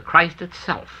itself, the Christ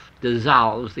itself,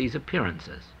 dissolves these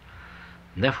appearances.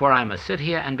 And therefore I must sit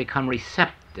here and become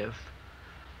receptive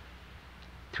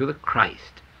to the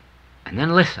Christ, and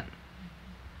then listen.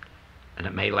 And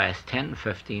it may last 10,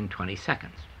 15, 20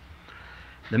 seconds.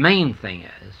 The main thing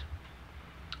is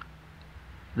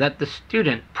that the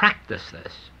student practice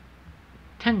this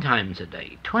 10 times a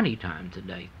day, 20 times a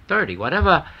day, 30,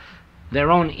 whatever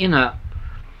their own inner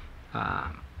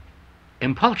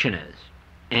impulsion is.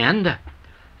 And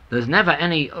there's never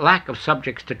any lack of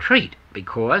subjects to treat,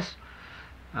 because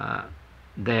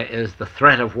there is the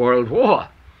threat of world war.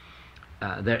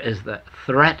 There is the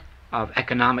threat of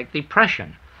economic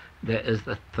depression. There is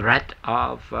the threat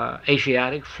of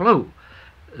Asiatic flu.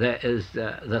 There is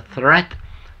the threat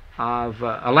of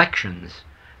elections.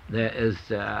 There is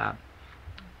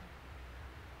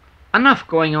enough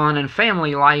going on in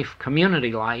family life,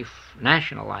 community life,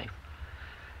 national life,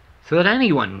 so that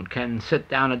anyone can sit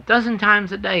down a dozen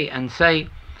times a day and say,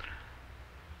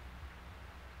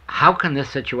 how can this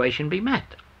situation be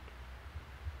met?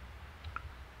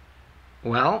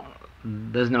 Well,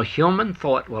 there's no human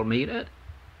thought will meet it.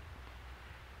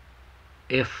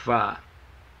 If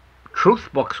truth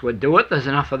books would do it, there's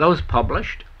enough of those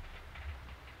published.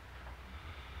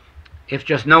 If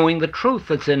just knowing the truth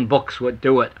that's in books would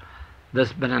do it,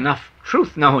 there's been enough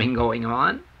truth knowing going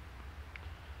on.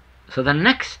 So the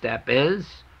next step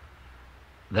is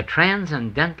the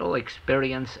transcendental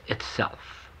experience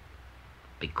itself,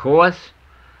 because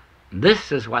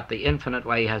this is what the Infinite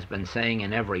Way has been saying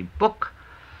in every book.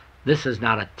 This is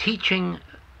not a teaching,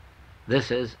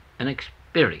 this is an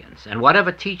experience. And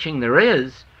whatever teaching there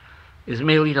is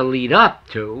merely to lead up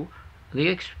to the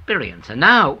experience. And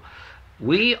now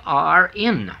we are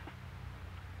in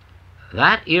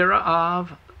that era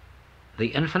of the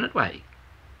Infinite Way,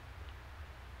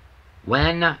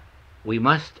 when we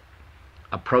must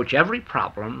approach every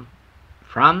problem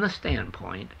from the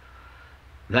standpoint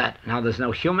that now there's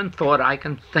no human thought I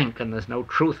can think, and there's no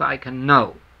truth I can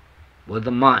know with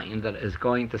the mind that is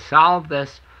going to solve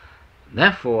this.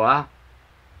 Therefore,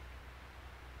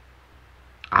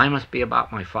 I must be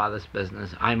about my Father's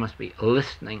business. I must be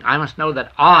listening. I must know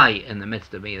that I, in the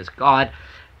midst of me, is God,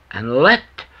 and let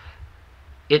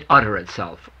it utter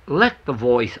itself. Let the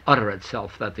voice utter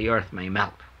itself that the earth may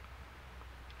melt.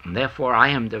 And therefore, I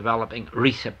am developing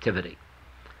receptivity.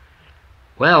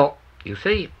 Well, you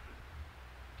see,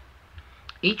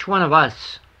 each one of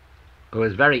us who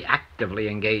is very actively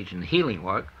engaged in healing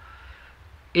work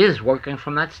is working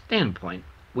from that standpoint.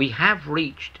 We have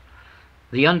reached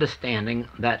the understanding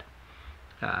that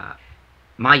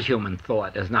my human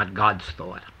thought is not God's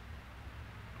thought.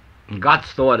 And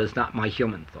God's thought is not my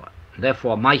human thought.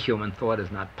 Therefore, my human thought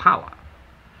is not power.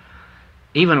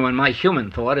 Even when my human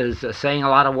thought is saying a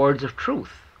lot of words of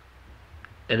truth,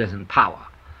 it isn't power.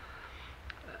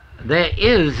 There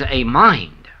is a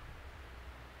mind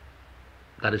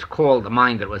that is called the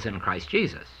mind that was in Christ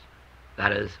Jesus.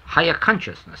 That is higher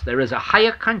consciousness. There is a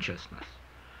higher consciousness.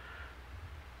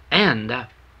 And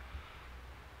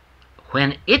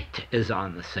when it is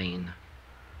on the scene,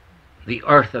 the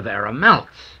earth of error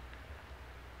melts.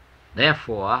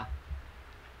 Therefore,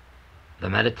 the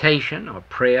meditation or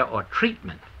prayer or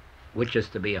treatment, which is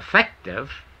to be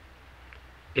effective,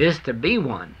 is to be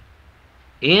one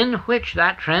in which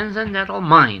that transcendental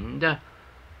mind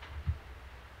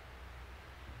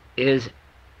is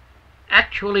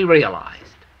actually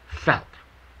realized, felt.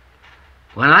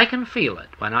 When I can feel it,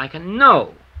 when I can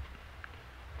know,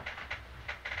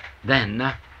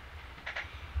 then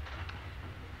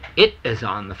it is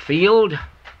on the field,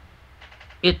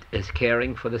 it is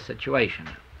caring for the situation.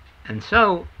 And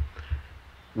so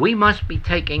we must be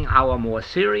taking our more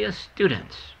serious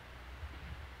students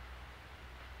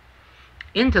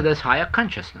into this higher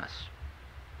consciousness,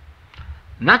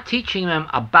 not teaching them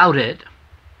about it,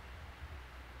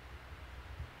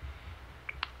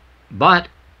 but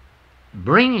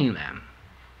bringing them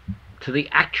to the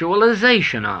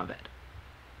actualization of it.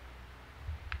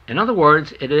 In other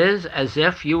words, it is as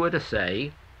if you were to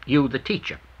say, you the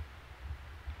teacher,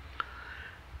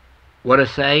 were to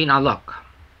say, now look,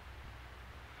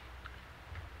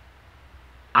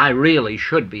 I really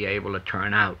should be able to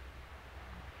turn out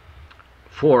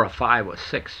 4 or 5 or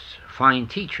 6 fine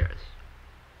teachers,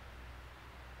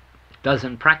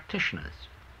 dozen practitioners.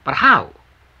 But how?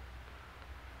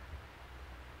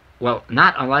 Well,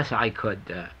 not unless I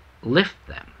could lift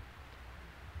them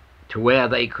to where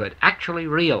they could actually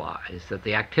realize that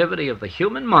the activity of the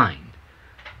human mind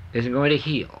isn't going to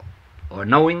heal, or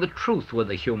knowing the truth with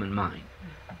the human mind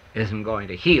isn't going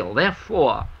to heal.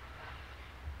 Therefore,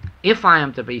 if I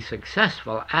am to be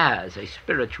successful as a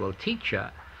spiritual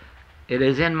teacher, it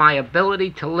is in my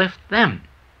ability to lift them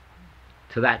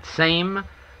to that same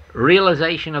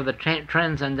realization of the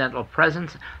transcendental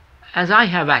presence as I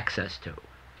have access to.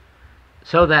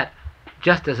 So that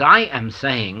just as I am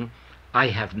saying, I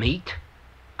have meat,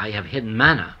 I have hidden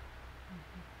manna,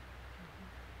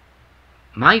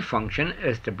 my function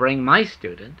is to bring my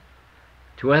student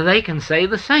to where they can say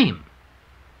the same.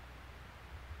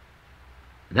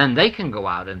 Then they can go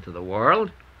out into the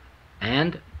world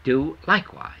and do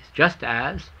likewise, just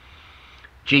as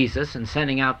Jesus, in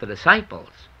sending out the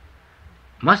disciples,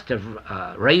 must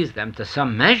have raised them to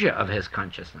some measure of his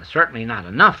consciousness. Certainly not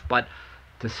enough, but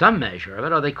to some measure of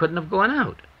it, or they couldn't have gone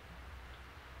out.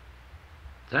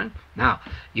 See? Now,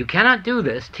 you cannot do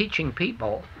this teaching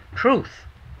people truth.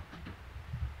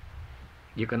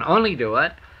 You can only do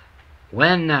it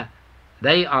when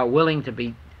they are willing to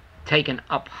be taken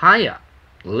up higher,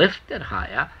 lifted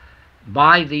higher,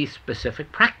 by these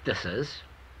specific practices,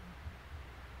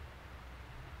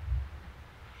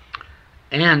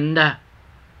 and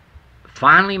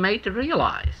finally made to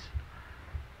realize,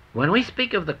 when we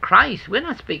speak of the Christ, we're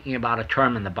not speaking about a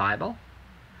term in the Bible.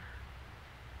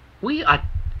 We are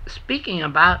speaking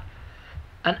about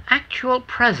an actual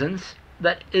presence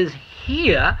that is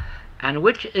here and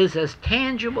which is as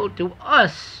tangible to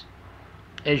us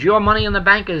as your money in the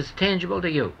bank is tangible to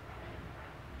you.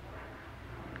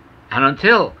 And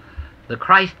until the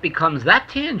Christ becomes that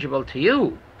tangible to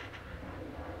you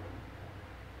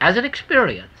as an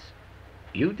experience,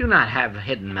 you do not have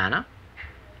hidden manna.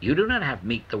 You do not have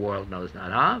meat the world knows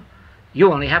not of.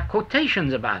 You only have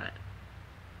quotations about it.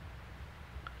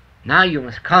 Now you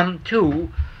must come to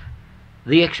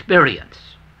the experience.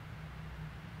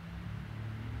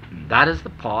 And that is the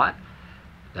part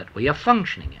that we are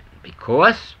functioning in,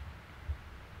 because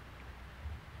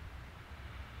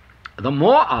the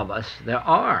more of us there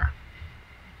are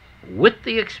with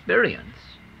the experience,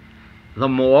 the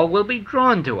more will be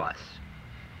drawn to us.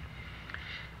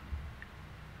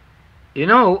 You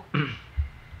know,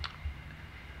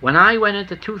 when I went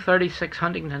into 236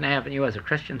 Huntington Avenue as a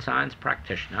Christian Science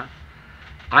practitioner,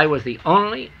 I was the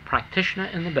only practitioner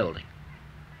in the building.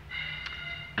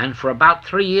 And for about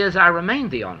 3 years I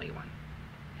remained the only one.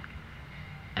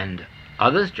 And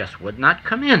others just would not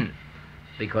come in,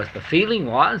 because the feeling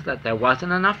was that there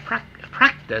wasn't enough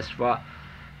practice for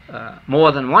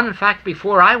more than one. In fact,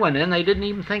 before I went in, they didn't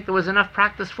even think there was enough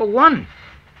practice for one.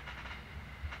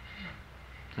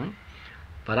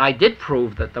 But I did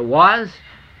prove that there was,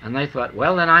 and they thought,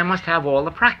 well, then I must have all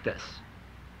the practice.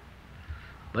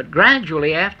 But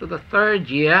gradually, after the 3rd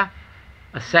year,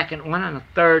 a second one, and a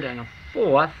third, and a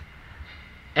fourth,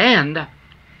 and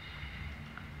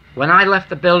when I left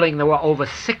the building, there were over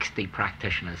 60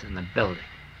 practitioners in the building.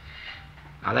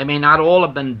 Now, they may not all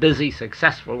have been busy,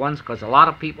 successful ones, because a lot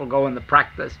of people go into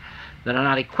practice that are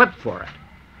not equipped for it.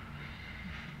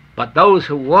 But those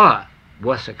who were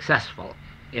successful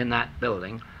in that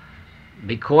building,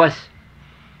 because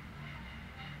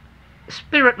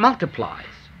spirit multiplies.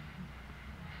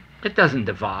 It doesn't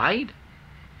divide.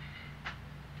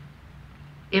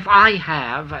 If I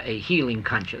have a healing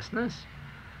consciousness,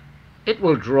 it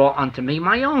will draw unto me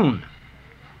my own.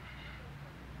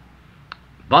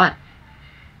 But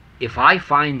if I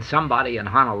find somebody in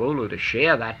Honolulu to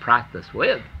share that practice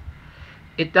with,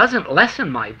 it doesn't lessen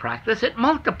my practice, it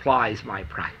multiplies my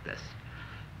practice.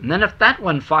 And then if that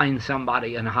one finds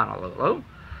somebody in Honolulu,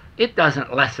 it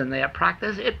doesn't lessen their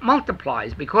practice, it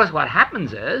multiplies. Because what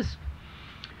happens is,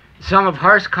 some of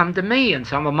hers come to me, and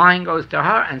some of mine goes to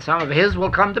her, and some of his will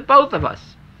come to both of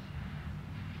us.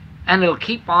 And it'll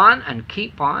keep on and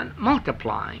keep on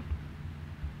multiplying.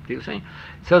 Do you see?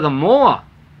 So the more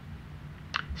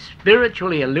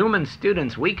spiritually illumined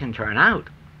students we can turn out,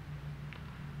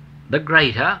 the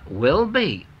greater will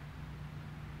be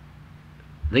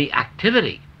the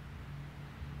activity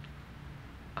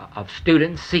of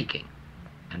students seeking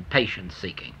and patients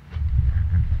seeking.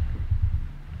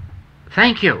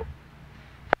 Thank you.